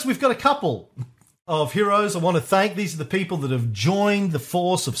 First, we've got a couple of heroes I want to thank. These are the people that have joined the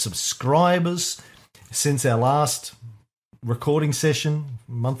force of subscribers since our last recording session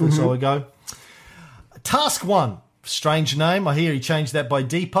a month or so ago. Task 1, strange name. I hear he changed that by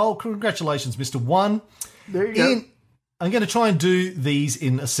Deepole. Congratulations, Mr. 1. There you go. I'm going to try and do these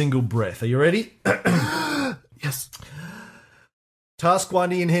in a single breath. Are you ready? Yes. Task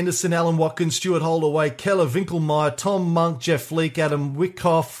 1, Ian Henderson, Alan Watkins, Stuart Holdaway, Keller, Winkelmeyer, Tom Monk, Jeff Leake, Adam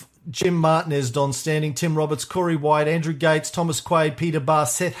Wyckoff, Jim Martinez, Don Standing, Tim Roberts, Corey White, Andrew Gates, Thomas Quaid, Peter Barr,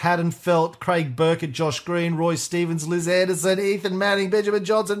 Seth Haddonfelt, Craig Burkett, Josh Green, Roy Stevens, Liz Anderson, Ethan Manning, Benjamin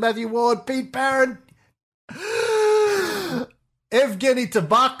Johnson, Matthew Ward, Pete Barron, Evgeny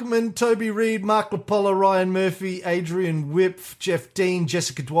Tabakman, Toby Reed, Mark Lapolla, Ryan Murphy, Adrian Whip, Jeff Dean,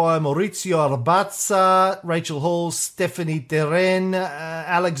 Jessica Dwyer, Maurizio Arbazza, Rachel Hall, Stephanie Terren,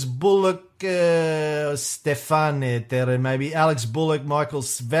 Alex Bullock, Stefane Terren maybe, Alex Bullock, Michael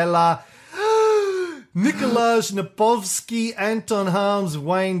Svella, Nikolaj Napovsky, Anton Harms,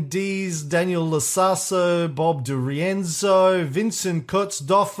 Wayne Dees, Daniel Lasasso, Bob DiRienzo, Vincent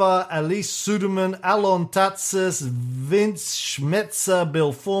Kotzdoffer, Alice Suderman, Alon Tatsis, Vince Schmetzer,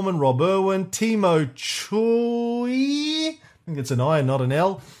 Bill Foreman, Rob Irwin, Timo Chui, I think it's an I and not an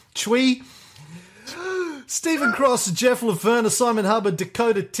L, Chui, Stephen Cross, Jeff Laverne, Simon Hubbard,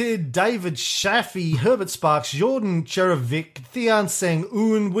 Dakota Tidd, David Shaffey, Herbert Sparks, Jordan Cherevic, Thean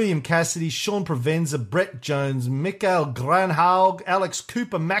Sang-un, William Cassidy, Sean Provenza, Brett Jones, Mikhail Granhaug, Alex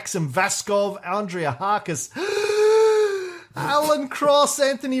Cooper, Maxim Vaskov, Andrea Harkis, Alan Cross,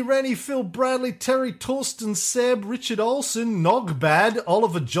 Anthony Rennie, Phil Bradley, Terry Torsten, Seb, Richard Olsen, Nogbad,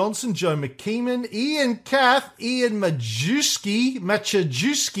 Oliver Johnson, Joe McKeeman, Ian Cath, Ian Majewski,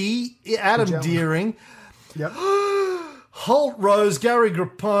 Adam Deering, Yep. Holt Rose, Gary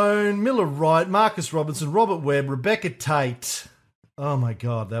Grappone, Miller Wright, Marcus Robinson, Robert Webb, Rebecca Tate. Oh my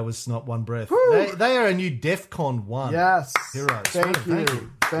God, that was not one breath. They are a new DEFCON 1. Yes. Heroes. Thank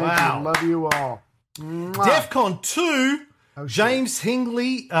you. Wow. You. Love you all. DEFCON 2, James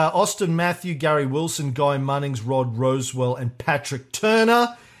Hingley, Austin Matthew, Gary Wilson, Guy Munnings, Rod Rosewell, and Patrick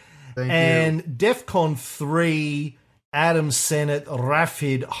Turner. Thank you. And DEFCON 3, Adam Sennett,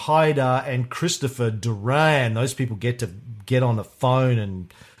 Rafid Haidar, and Christopher Duran. Those people get to get on the phone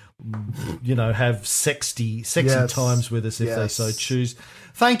and, have sexy times with us if they so choose.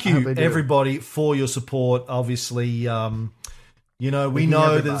 Thank you, everybody, for your support. Obviously, we know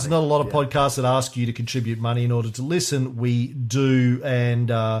that there's not a lot of podcasts that ask you to contribute money in order to listen. We do, and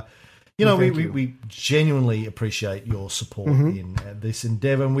we genuinely appreciate your support in this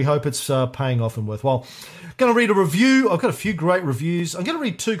endeavour, and we hope it's paying off and worthwhile. Going to read a review. I've got a few great reviews. I'm going to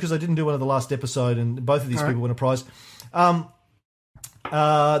read two because I didn't do one of the last episode, and both of these people win a prize.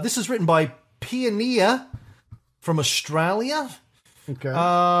 This is written by Pioneer from Australia.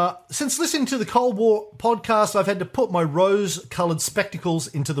 Okay. Since listening to the Cold War podcast, I've had to put my rose-coloured spectacles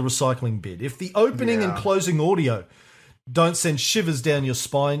into the recycling bin. If the opening and closing audio don't send shivers down your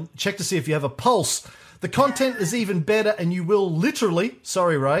spine, check to see if you have a pulse. The content is even better, and you will literally,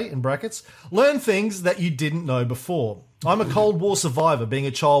 sorry Ray, in brackets, learn things that you didn't know before. I'm a Cold War survivor, being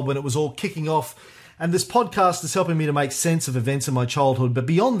a child when it was all kicking off, and this podcast is helping me to make sense of events in my childhood, but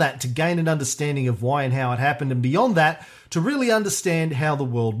beyond that, to gain an understanding of why and how it happened, and beyond that, to really understand how the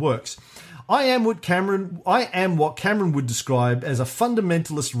world works. I am what Cameron would describe as a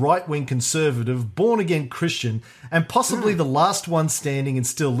fundamentalist right-wing conservative, born-again Christian, and possibly the last one standing and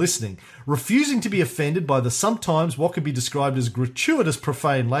still listening, refusing to be offended by the sometimes what could be described as gratuitous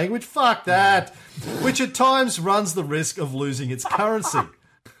profane language, fuck that, which at times runs the risk of losing its currency.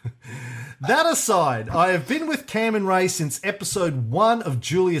 That aside, I have been with Cam and Ray since episode 1 of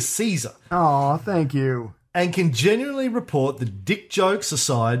Julius Caesar. Oh, thank you. And can genuinely report that, dick jokes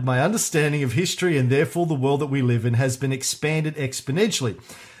aside, my understanding of history and therefore the world that we live in has been expanded exponentially.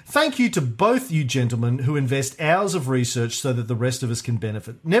 Thank you to both you gentlemen who invest hours of research so that the rest of us can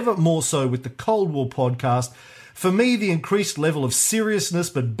benefit. Never more so with the Cold War podcast. For me, the increased level of seriousness,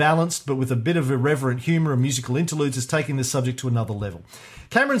 but balanced, but with a bit of irreverent humour and musical interludes, is taking this subject to another level.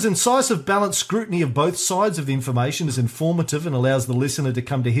 Cameron's incisive, balanced scrutiny of both sides of the information is informative and allows the listener to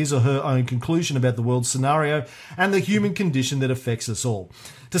come to his or her own conclusion about the world scenario and the human condition that affects us all.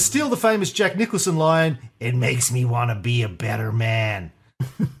 To steal the famous Jack Nicholson line, "It makes me want to be a better man."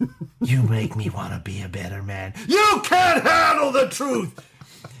 You make me want to be a better man. You can't handle the truth!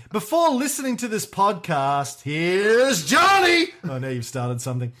 Before listening to this podcast, here's Johnny! Oh, now you've started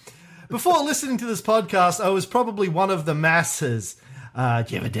something. Before listening to this podcast, I was probably one of the masses. Do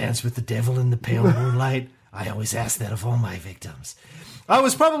you ever dance with the devil in the pale moonlight? I always ask that of all my victims. I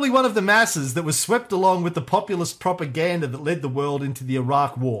was probably one of the masses that was swept along with the populist propaganda that led the world into the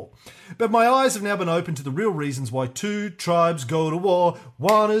Iraq War. But my eyes have now been opened to the real reasons why two tribes go to war.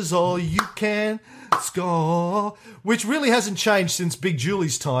 One is all you can score, which really hasn't changed since Big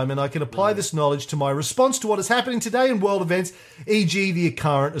Julie's time, and I can apply this knowledge to my response to what is happening today in world events, e.g. the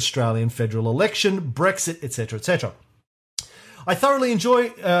current Australian federal election, Brexit, etc., etc. I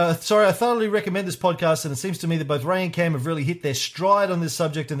thoroughly recommend this podcast, and it seems to me that both Ray and Cam have really hit their stride on this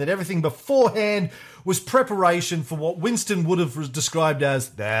subject, and that everything beforehand was preparation for what Winston would have described as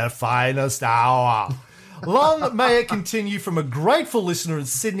their finest hour. Long may it continue from a grateful listener in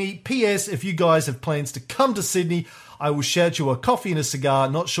Sydney. P.S. If you guys have plans to come to Sydney, I will shout you a coffee and a cigar.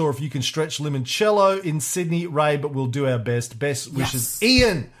 Not sure if you can stretch limoncello in Sydney, Ray, but we'll do our best. Best wishes,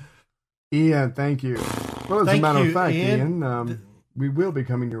 Ian. Ian, thank you. Well, as a matter of fact, Ian, we will be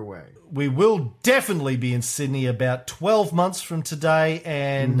coming your way. We will definitely be in Sydney about 12 months from today,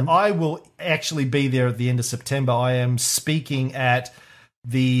 and I will actually be there at the end of September. I am speaking at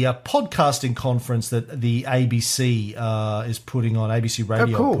the podcasting conference that the ABC is putting on, ABC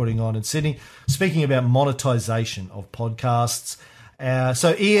Radio putting on in Sydney, speaking about monetization of podcasts.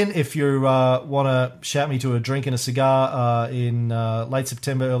 So, Ian, if you want to shout me to a drink and a cigar in late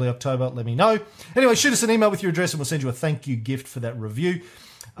September, early October, let me know. Anyway, shoot us an email with your address and we'll send you a thank you gift for that review.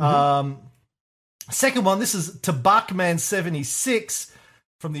 Second one, this is Tabakman76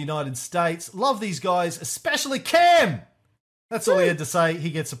 from the United States. Love these guys, especially Cam. That's all he had to say. He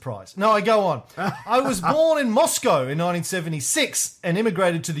gets a prize. No, I go on. I was born in Moscow in 1976 and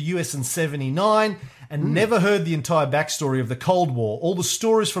immigrated to the US in 79 and never heard the entire backstory of the Cold War. All the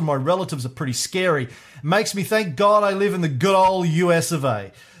stories from my relatives are pretty scary. It makes me thank God I live in the good old US of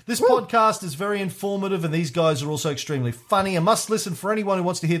A. This podcast is very informative and these guys are also extremely funny. A must listen for anyone who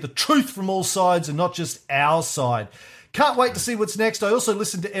wants to hear the truth from all sides and not just our side. Can't wait to see what's next. I also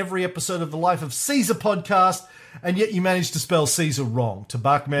listen to every episode of the Life of Caesar podcast, and yet you managed to spell Caesar wrong,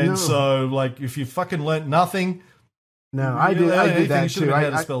 Tabakman. No. So, like, if you fucking learnt nothing... No, I did that too. How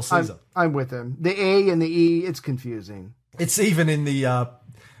to spell Caesar. I'm with him. The A and the E, it's confusing. It's even in the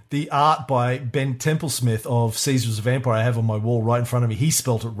art by Ben Templesmith of Caesar's Vampire I have on my wall right in front of me. He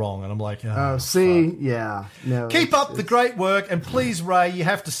spelt it wrong, and I'm like, oh, see? fuck. Yeah. No. Keep up the great work, and please, Ray, you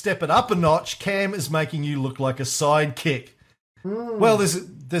have to step it up a notch. Cam is making you look like a sidekick. Well,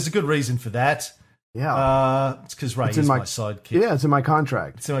 there's a good reason for that. Yeah. It's because Ray is my sidekick. Yeah, it's in my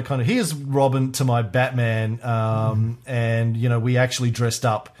contract. It's in my contract. Here's Robin to my Batman, and, you know, we actually dressed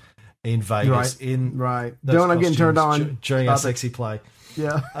up in Vegas. Right. Don't I'm getting turned on. During our sexy play.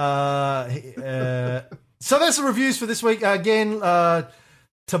 Yeah. So that's the reviews for this week. Again,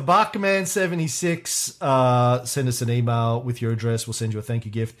 Tabakman76, send us an email with your address. We'll send you a thank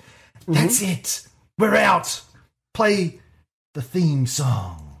you gift. That's it. We're out. Play the theme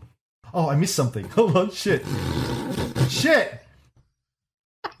song. Oh, I missed something. Hold on. Shit.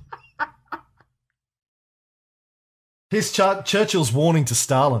 Here's Churchill's warning to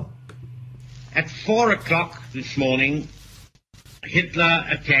Stalin. At 4 o'clock this morning, Hitler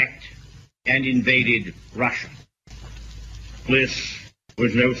attacked and invaded Russia. This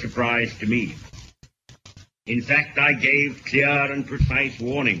was no surprise to me. In fact, I gave clear and precise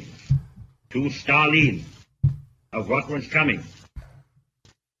warnings to Stalin of what was coming.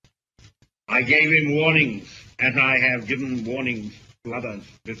 I gave him warnings, as I have given warnings to others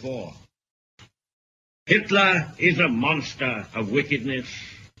before. Hitler is a monster of wickedness,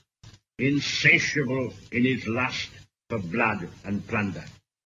 insatiable in his lust for blood and plunder.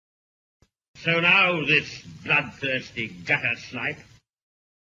 So now this bloodthirsty gutter snipe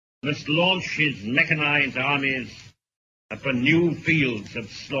must launch his mechanized armies upon new fields of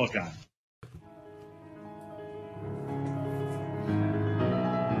slaughter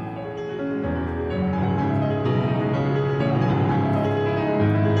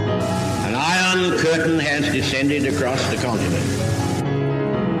curtain has descended across the continent.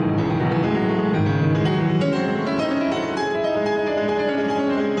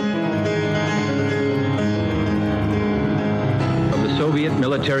 Soviet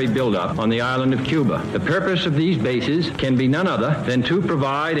military buildup on the island of Cuba. The purpose of these bases can be none other than to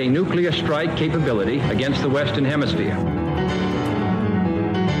provide a nuclear strike capability against the Western Hemisphere.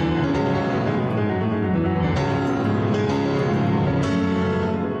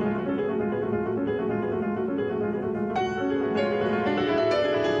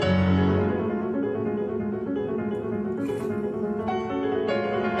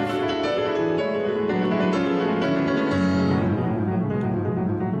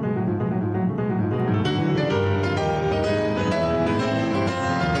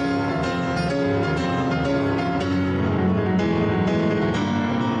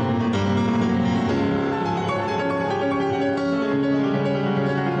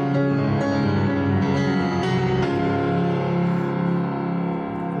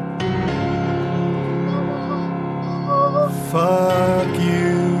 Fuck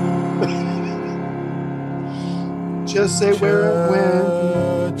you. Just say where it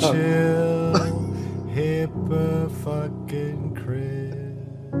went. Churchill, hipper fucking Chris.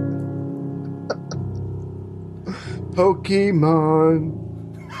 Pokemon.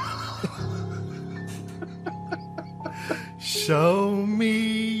 Show me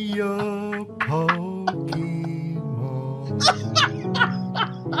your Pokemon.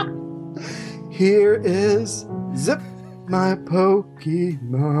 Here is Zip, my Pokemon.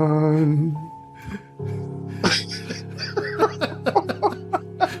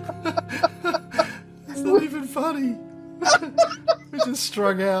 It's not even funny. We're just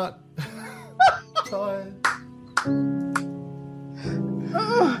strung out. Tired.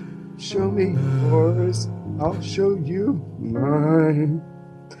 Show me yours, I'll show you mine.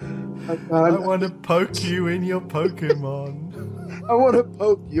 I want to poke you in your Pokemon. I want to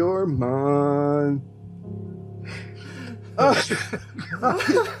poke your mind.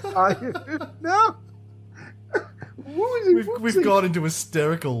 No. We've gone into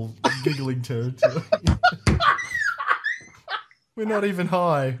hysterical giggling territory. We're not even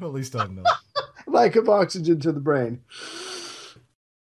high. Well, at least I'm not. Lack of oxygen to the brain.